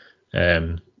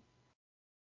 We've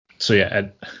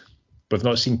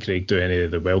not seen Craig do any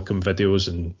of the welcome videos,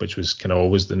 and which was kind of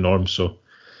always the norm. So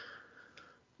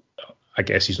I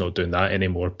guess he's not doing that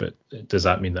anymore. But does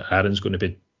that mean that Aaron's going to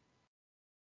be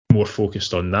more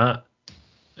focused on that?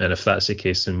 And if that's the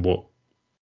case, then what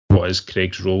is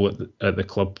Craig's role at the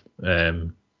club?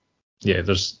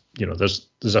 There's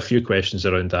a few questions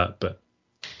around that, but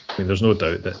I mean, there's no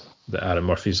doubt that Aaron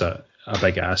Murphy's a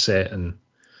big asset, and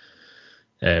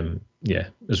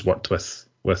has worked with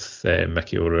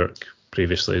Mickey O'Rourke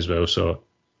previously as well. So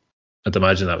I'd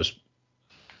imagine that was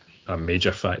a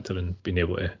major factor in being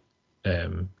able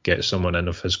to get someone in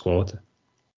of his quality.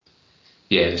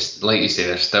 Yeah, like you say,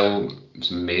 there's still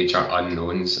some major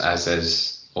unknowns, as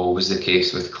is always the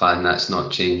case with Clan. That's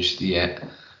not changed yet.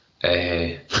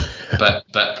 But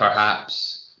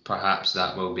perhaps perhaps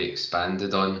that will be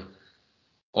expanded on.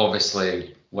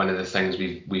 Obviously, one of the things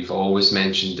we've always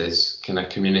mentioned is kind of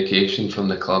communication from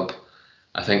the club.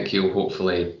 I think he'll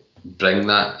hopefully bring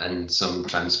that and some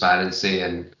transparency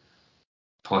and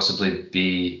possibly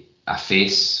be a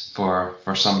face for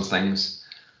some things.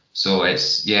 So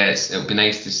it'll be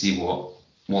nice to see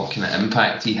what kind of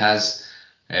impact he has.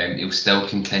 He'll still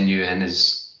continue in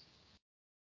his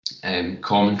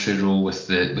commentary role with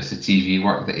the TV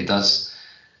work that he does.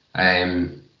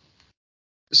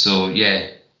 So yeah,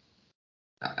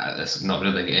 that's not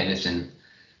really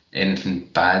anything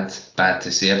bad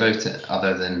to say about it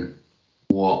other than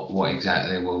what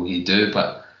exactly will he do,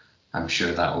 but I'm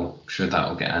sure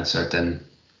that'll get answered in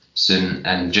soon.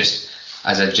 And just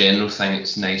as a general thing,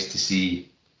 it's nice to see,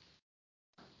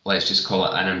 let's just call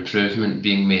it, an improvement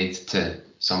being made to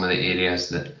some of the areas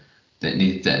that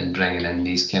need it, and bringing in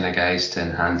these kind of guys to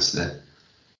enhance the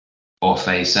off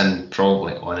ice and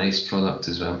probably on ice product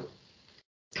as well.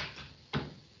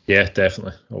 Yeah,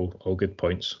 definitely. All good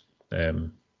points. I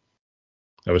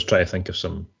was trying to think of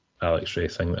some Alex Ray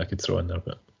thing that I could throw in there,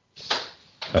 but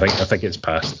I think it's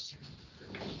passed.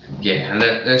 Yeah, and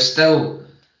there's still,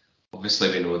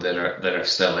 obviously we know there are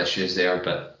still issues there,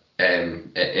 but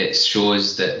it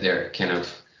shows that they're kind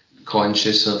of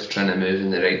conscious of trying to move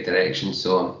in the right direction.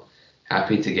 So I'm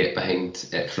happy to get behind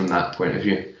it from that point of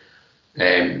view.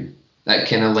 That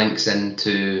kind of links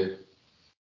into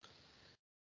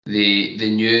the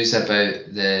news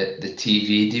about the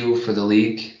TV deal for the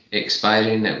league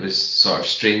expiring. It was sort of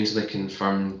strangely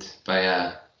confirmed by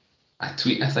a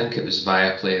tweet. I think it was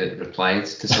Viaplay that replied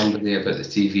to somebody about the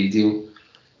TV deal,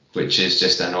 which is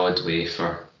just an odd way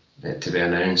for it to be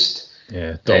announced.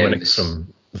 Yeah, Dominic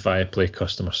from Viaplay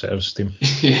customer service team.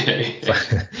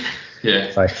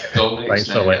 Yeah. Thanks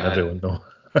for letting everyone know.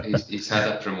 he's had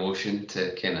a promotion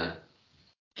to kind of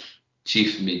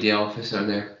chief media officer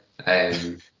there.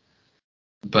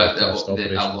 But a lot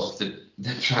of the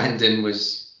branding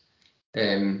was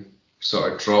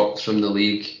sort of dropped from the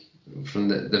league, from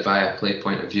the Viaplay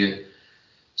point of view.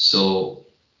 So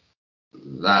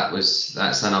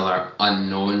that's another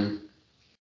unknown.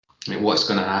 I mean, what's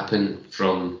going to happen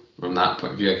from that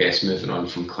point of view? I guess moving on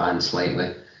from Clan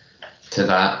slightly to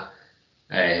that,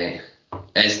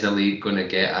 is the league going to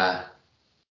get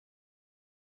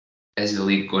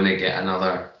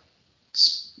another,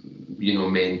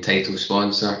 main title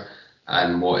sponsor,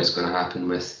 and what is going to happen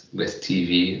with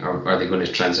TV? Or are they going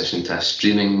to transition to a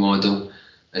streaming model?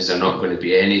 Is there not going to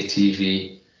be any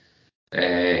TV?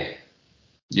 I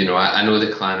know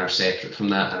the Clan are separate from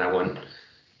that, and I want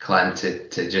Clan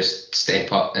to just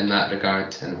step up in that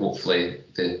regard, and hopefully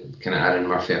the kind of Aaron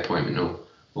Murphy appointment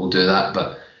will do that.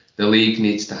 But the league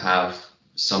needs to have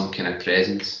some kind of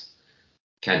presence.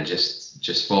 Can't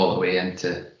just fall away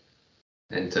into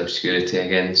obscurity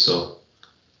again. So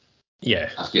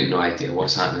yeah, I've got no idea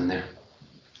what's happening there.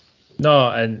 No,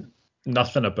 and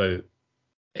nothing about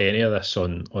any of this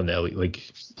on the Elite League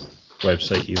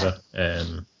website either,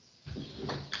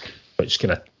 which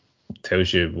kind of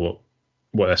tells you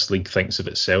what this league thinks of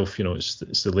itself.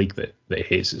 It's the league that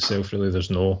hates itself. Really, there's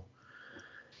no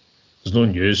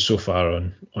news so far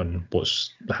on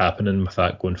what's happening with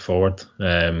that going forward.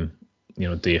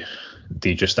 Do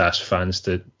you just ask fans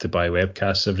to buy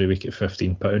webcasts every week at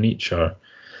 £15 each, or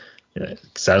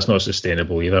because that's not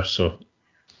sustainable either. So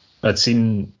I'd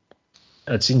seen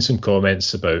some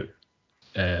comments about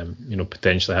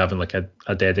potentially having like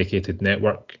a dedicated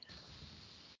network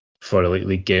for Elite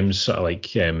League games, sort of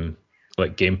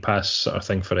like Game Pass sort of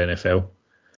thing for NFL.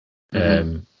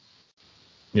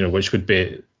 Which would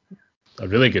be a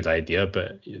really good idea,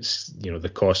 but it's the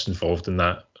cost involved in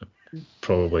that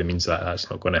probably means that that's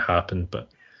not going to happen. But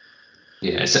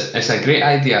yeah, it's a great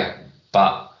idea,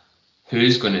 but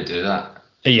who's going to do that?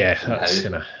 Yeah, that's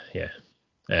kind of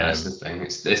That's the thing.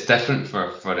 It's different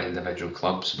for individual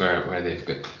clubs where they've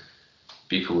got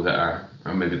people that are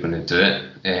maybe going to do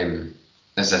it.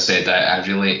 As I said, I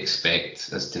really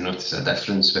expect us to notice a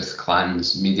difference with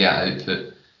Clan's media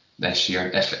output this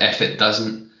year. If it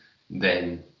doesn't,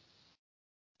 then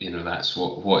that's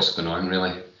what's going on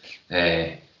really.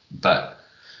 But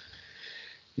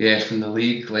yeah, from the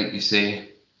league, like you say,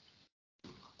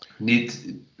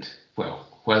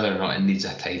 whether or not it needs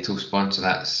a title sponsor,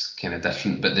 that's kind of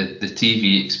different. But the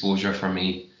TV exposure for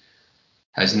me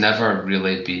has never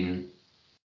really been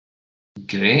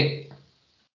great,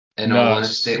 in all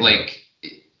honesty. Like,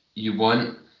 you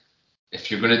want, if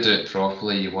you're going to do it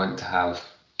properly, you want to have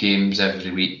games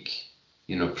every week,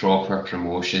 proper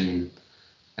promotion,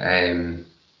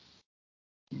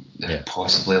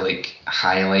 possibly like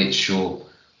highlight show,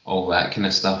 all that kind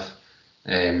of stuff.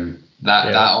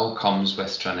 That all comes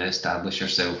with trying to establish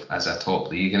yourself as a top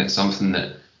league, and it's something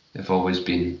that they've always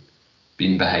been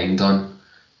behind on.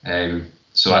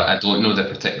 So I don't know the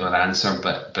particular answer,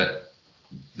 but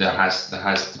there has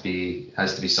to be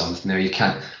something there. You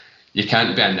can't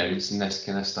be announcing this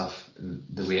kind of stuff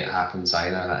the way it happens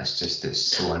either. It's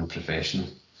so unprofessional.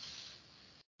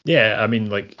 Yeah, I mean,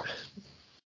 like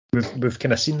we've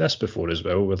kind of seen this before as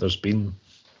well, where there's been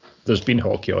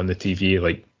hockey on the TV,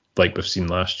 like we've seen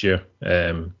last year.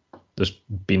 There's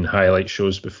been highlight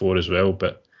shows before as well,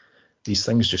 but these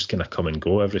things just kind of come and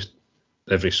go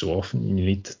every so often. You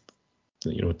need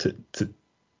to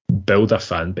build a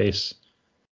fan base.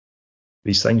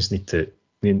 These things need to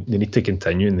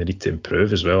continue, and they need to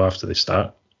improve as well after they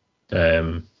start.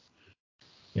 But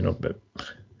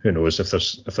who knows if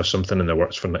there's something in the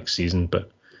works for next season?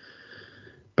 But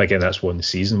again, that's one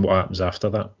season. What happens after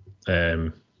that?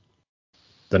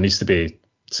 There needs to be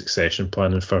succession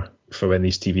planning for when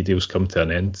these TV deals come to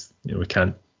an end. We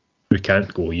can't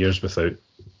go years without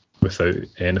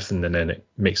anything, and then it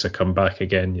makes a comeback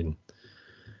again.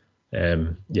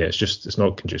 And it's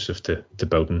not conducive to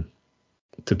building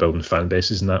fan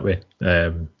bases in that way.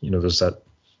 There's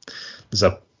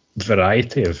a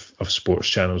variety of sports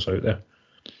channels out there.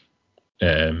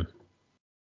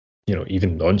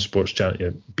 Even non-sports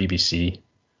channel, BBC,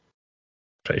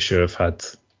 pretty sure I've had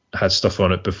stuff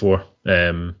on it before.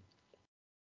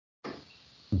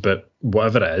 But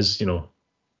whatever it is,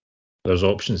 there's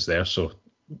options there. So,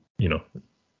 we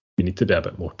need to be a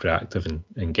bit more proactive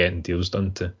in getting deals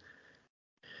done to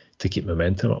keep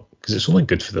momentum up, because it's only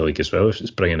good for the league as well if it's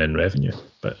bringing in revenue.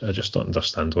 But I just don't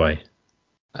understand why.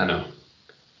 I know.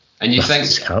 And you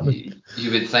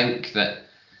would think that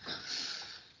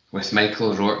with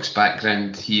Michael O'Rourke's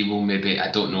background, he will maybe,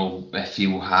 I don't know if he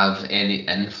will have any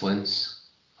influence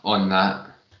on that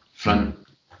front.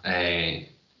 I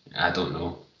don't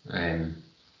know.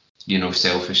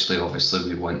 Selfishly,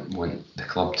 obviously, we want the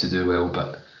club to do well,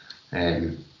 but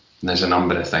there's a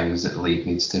number of things that the league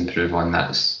needs to improve on.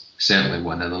 That's certainly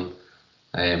one of them.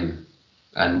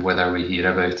 And whether we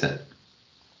hear about it,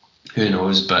 who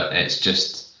knows? But it's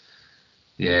just,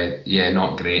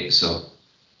 not great. So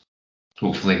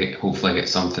hopefully get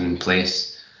something in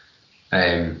place.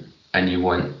 And you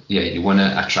want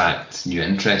to attract new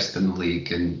interest in the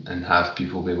league and have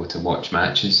people be able to watch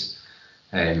matches.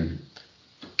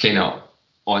 Kind of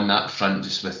on that front,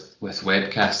 just with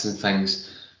webcasts and things,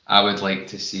 I would like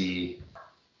to see.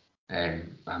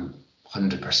 I'm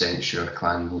 100% sure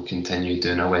Clan will continue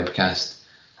doing a webcast,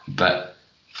 but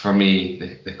for me,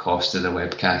 the cost of the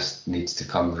webcast needs to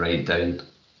come right down.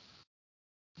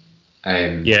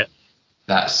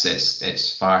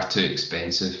 It's far too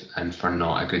expensive and for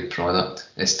not a good product.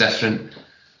 It's different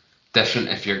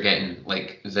if you're getting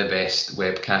like the best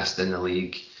webcast in the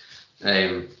league,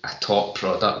 a top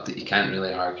product that you can't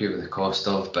really argue with the cost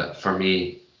of. But for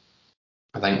me,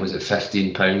 I think was it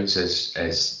 £15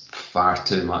 is far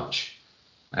too much,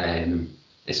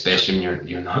 especially when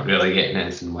you're not really getting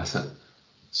anything with it.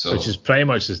 So, which is pretty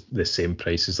much the same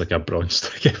price as like a bronze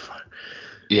ticket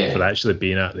for actually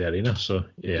being at the arena. So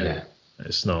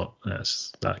it's not,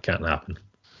 that can't happen.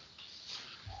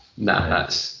 Nah,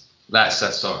 that's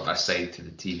a sort of aside to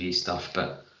the TV stuff,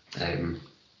 but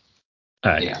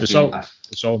it's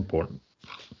all important.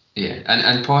 Yeah,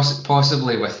 and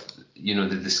possibly with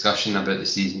the discussion about the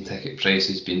season ticket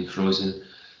prices being frozen.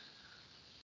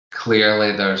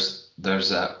 Clearly, there's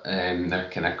a they're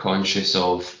kind of conscious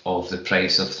of the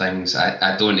price of things.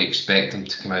 I don't expect them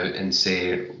to come out and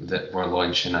say that we're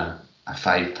launching a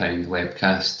 £5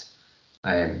 webcast.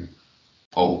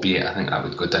 Albeit I think that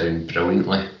would go down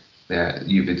brilliantly.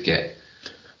 You would get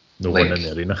no one in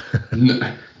the arena.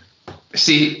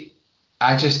 See,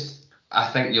 I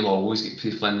think you'll always get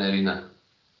people in the arena.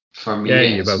 For me,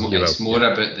 it's more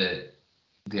about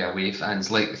the away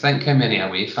fans. Like, think how many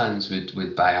away fans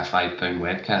would buy a £5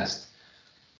 webcast,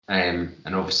 and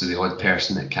obviously the odd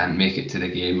person that can't make it to the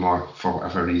game or for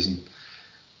whatever reason.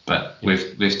 But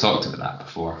we've talked about that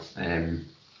before.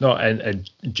 No, and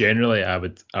generally I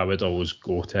would always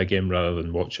go to a game rather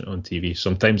than watching it on TV.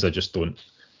 Sometimes I just don't.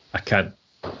 I can't.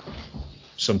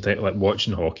 Sometimes, like,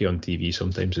 watching hockey on TV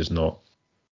sometimes is not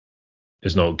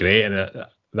great, and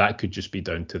that could just be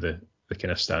down to the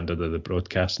kind of standard of the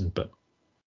broadcasting. But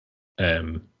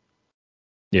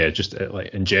just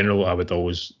like in general,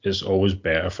 it's always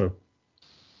better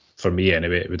for me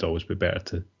anyway. It would always be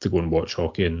better to go and watch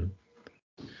hockey in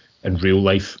real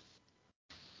life.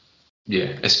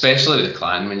 Yeah, especially with the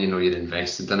Clan when you're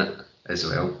invested in it as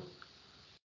well.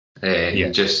 You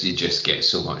just get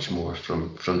so much more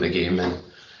from the game, and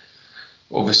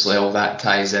obviously all that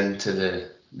ties into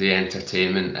the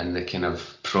entertainment and the kind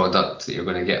of product that you're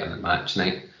going to get on a match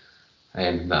night,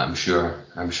 that I'm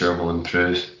sure will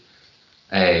improve.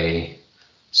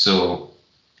 So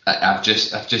I've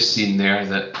just seen there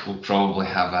that we'll probably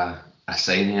have a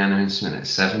signing announcement at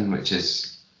 7, which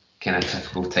is kind of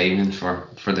typical timing for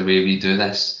the way we do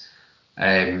this.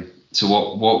 So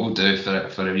what we'll do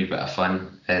for a wee bit of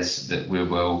fun is that we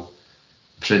will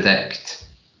predict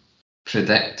who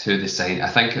the sign. I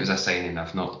think it was a signing.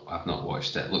 I've not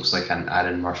watched it. It looks like an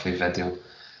Aaron Murphy video.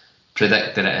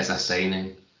 Predict that it is a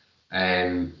signing.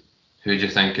 Who do you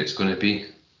think it's going to be?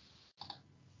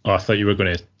 Oh, I thought you were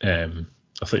going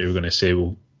to say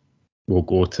we'll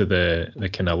go to the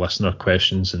kind of listener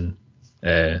questions, and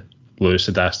Lewis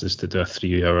had asked us to do a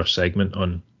 3-hour segment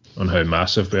on how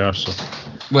massive we are. So,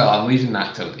 well, I'm leaving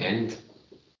that till the end.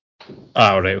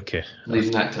 Right, okay.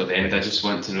 Leaving that till the end. I just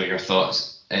want to know your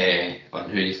thoughts on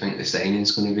who you think the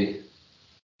signing's going to be.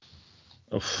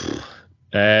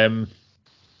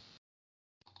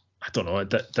 I don't know.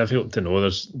 It's difficult to know.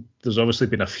 There's obviously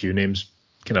been a few names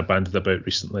kind of bandied about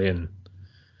recently, and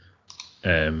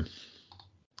a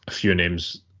few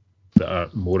names that are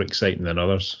more exciting than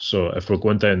others. So if we're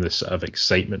going down this sort of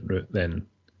excitement route, then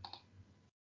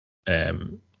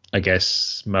I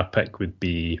guess my pick would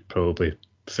be probably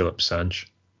Philip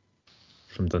Sanch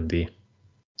from Dundee.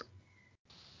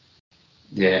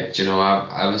 Yeah, do you know,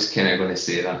 I was kind of going to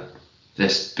say that.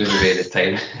 Just the way the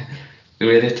time, the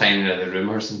way the timing of the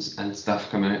rumours and stuff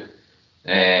come out.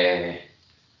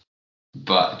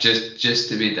 But just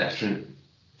to be different,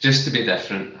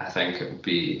 I think it would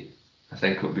be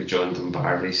John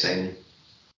Dumbarry signing,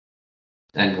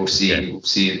 and we'll see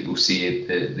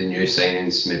the new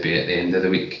signings maybe at the end of the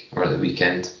week or the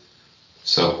weekend.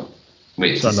 So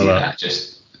wait to see that.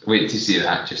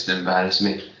 Just embarrass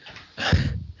me.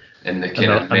 In the kind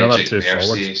of Medric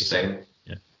Mercier style.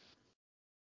 Yeah.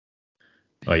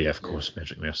 Oh yeah, of course,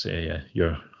 Medric Mercier.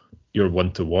 Yeah, you're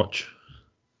one to watch.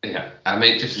 Yeah, I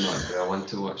might just not do a one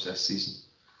to watch this season.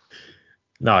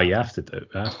 No, you have to do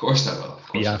it. Of course I will.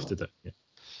 You have to do it.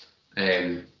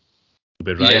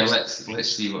 Yeah, let's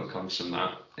see what comes from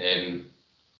that.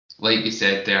 Like you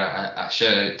said there, a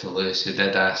shout out to Lewis, who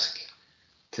did ask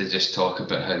to just talk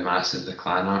about how massive the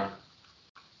clan are.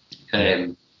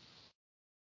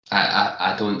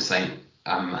 I don't think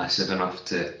I'm massive enough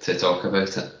to talk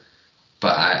about it,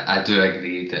 but I do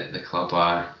agree that the club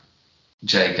are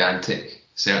gigantic,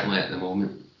 certainly at the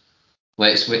moment.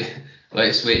 Let's wait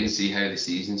and see how the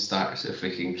season starts, if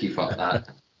we can keep up that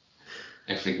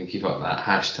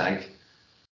hashtag.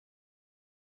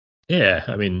 Yeah,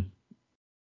 I mean,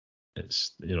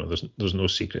 it's there's no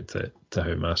secret to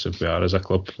how massive we are as a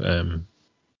club, and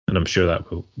I'm sure that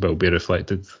will be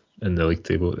reflected in the league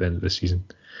table at the end of the season.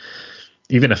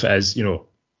 Even if it is,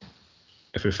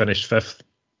 if we finish 5th,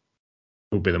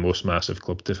 we'll be the most massive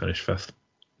club to finish 5th.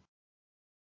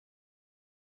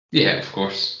 Yeah, of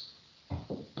course,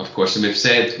 and we've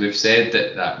said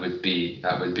that would be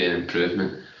an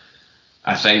improvement.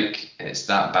 I think it's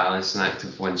that balancing act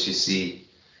of once you see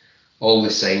all the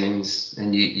signings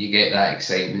and you get that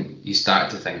excitement, you start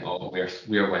to think, oh,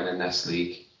 we're winning this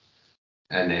league,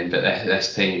 and then but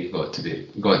this time you've got to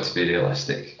be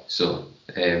realistic. So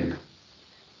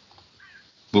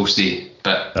we'll see.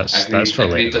 But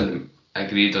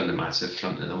agreed on the massive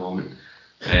front at the moment.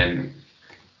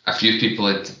 A few people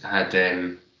had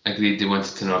agreed they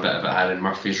wanted to know a bit about Aaron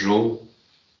Murphy's role.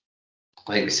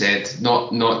 Like we said,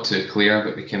 not too clear,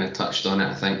 but we kind of touched on it.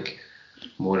 I think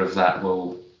more of that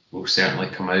will certainly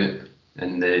come out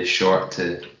in the short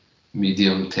to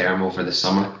medium term over the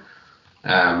summer.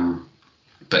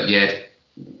 But yeah,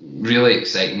 really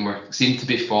exciting. We seem to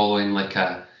be following like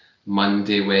a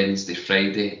Monday, Wednesday,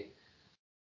 Friday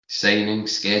signing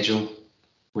schedule,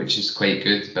 which is quite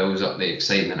good. Builds up the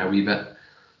excitement a wee bit.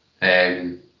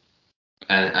 And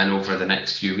over the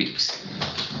next few weeks,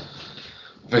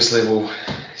 obviously we'll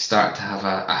start to have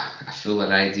a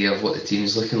fuller idea of what the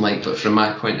team's looking like. But from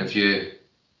my point of view,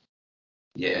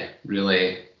 yeah,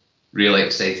 really, really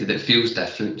excited. It feels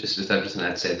different, just with everything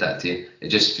I'd said that to you. It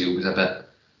just feels a bit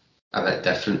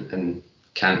different, and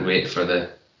can't wait for the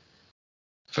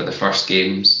first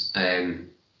games. And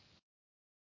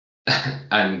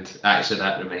actually,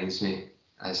 that reminds me,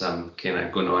 as I'm kind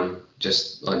of going on,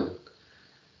 just on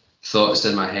thoughts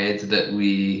in my head, that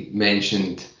we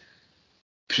mentioned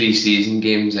pre-season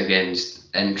games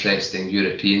against interesting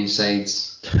European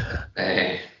sides.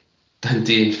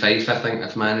 Dundee and Fife, I think,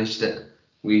 have managed it.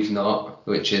 We've not,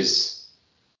 which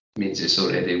means it's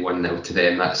already 1-0 to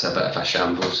them. That's a bit of a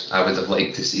shambles. I would have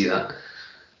liked to see that.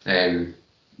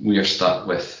 We are stuck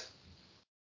with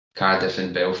Cardiff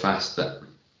and Belfast, but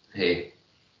hey,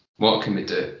 what can we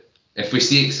do? If we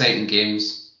see exciting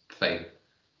games, fine.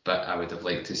 But I would have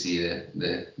liked to see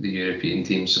the European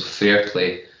team. So fair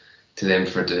play to them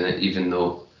for doing it, even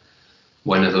though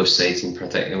one of those sides in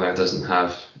particular doesn't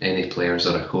have any players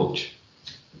or a coach.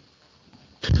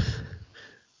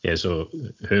 Yeah, so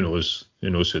who knows?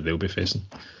 Who knows who they'll be facing?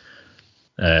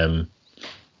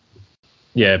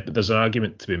 Yeah, but there's an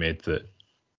argument to be made that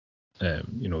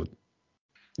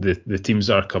the teams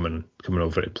that are coming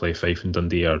over to play Fife and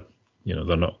Dundee are,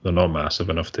 they're not massive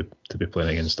enough to be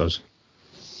playing against us.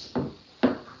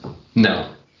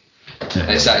 No,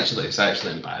 it's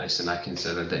actually embarrassing. I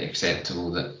considered it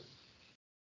acceptable that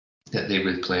they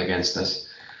would play against us.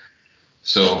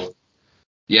 So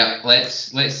yeah,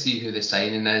 let's see who the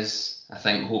signing is. I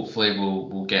think hopefully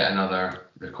we'll get another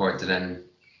recorded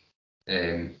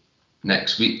in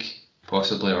next week,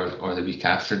 possibly, or the week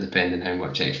after, depending how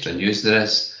much extra news there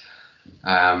is.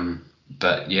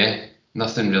 But yeah,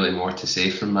 nothing really more to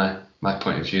say from my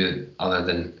point of view other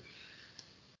than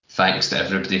thanks to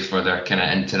everybody for their kind of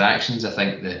interactions. I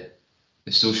think the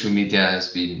social media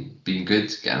has been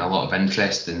good, getting a lot of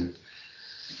interest and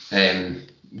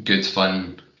good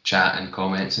fun chat and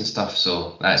comments and stuff.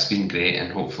 So that's been great,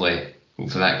 and hopefully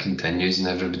that continues and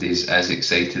everybody's as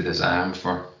excited as I am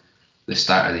for the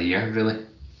start of the year, really.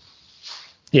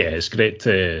 Yeah, it's great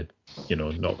to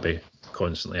not be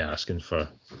constantly asking for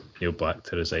Neil Black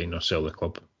to resign or sell the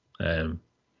club.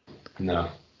 No.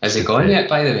 Has he gone yet,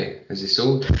 by the way? Has he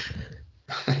sold?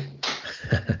 I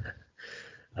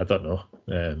don't know.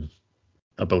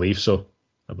 I believe so.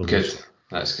 Good.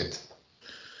 That's good.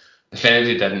 If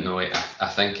anybody didn't know it, I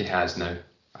think he has now.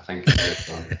 I think he has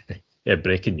gone. Yeah,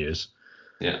 breaking news.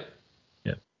 Yeah.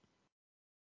 Yeah.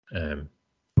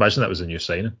 Imagine that was a new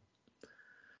signing.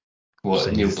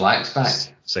 What, Neil Black's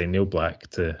back? Sign Neil Black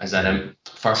to as an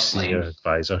first line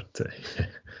advisor to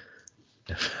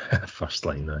first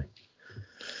line now.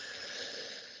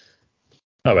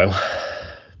 Oh well,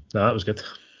 no, that was good.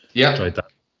 Yeah,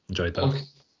 enjoyed that.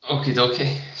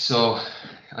 Okay. So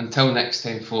until next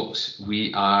time, folks,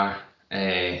 we are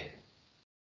 2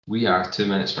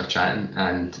 minutes for chatting,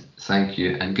 and thank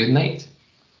you and good night.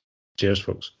 Cheers,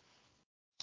 folks.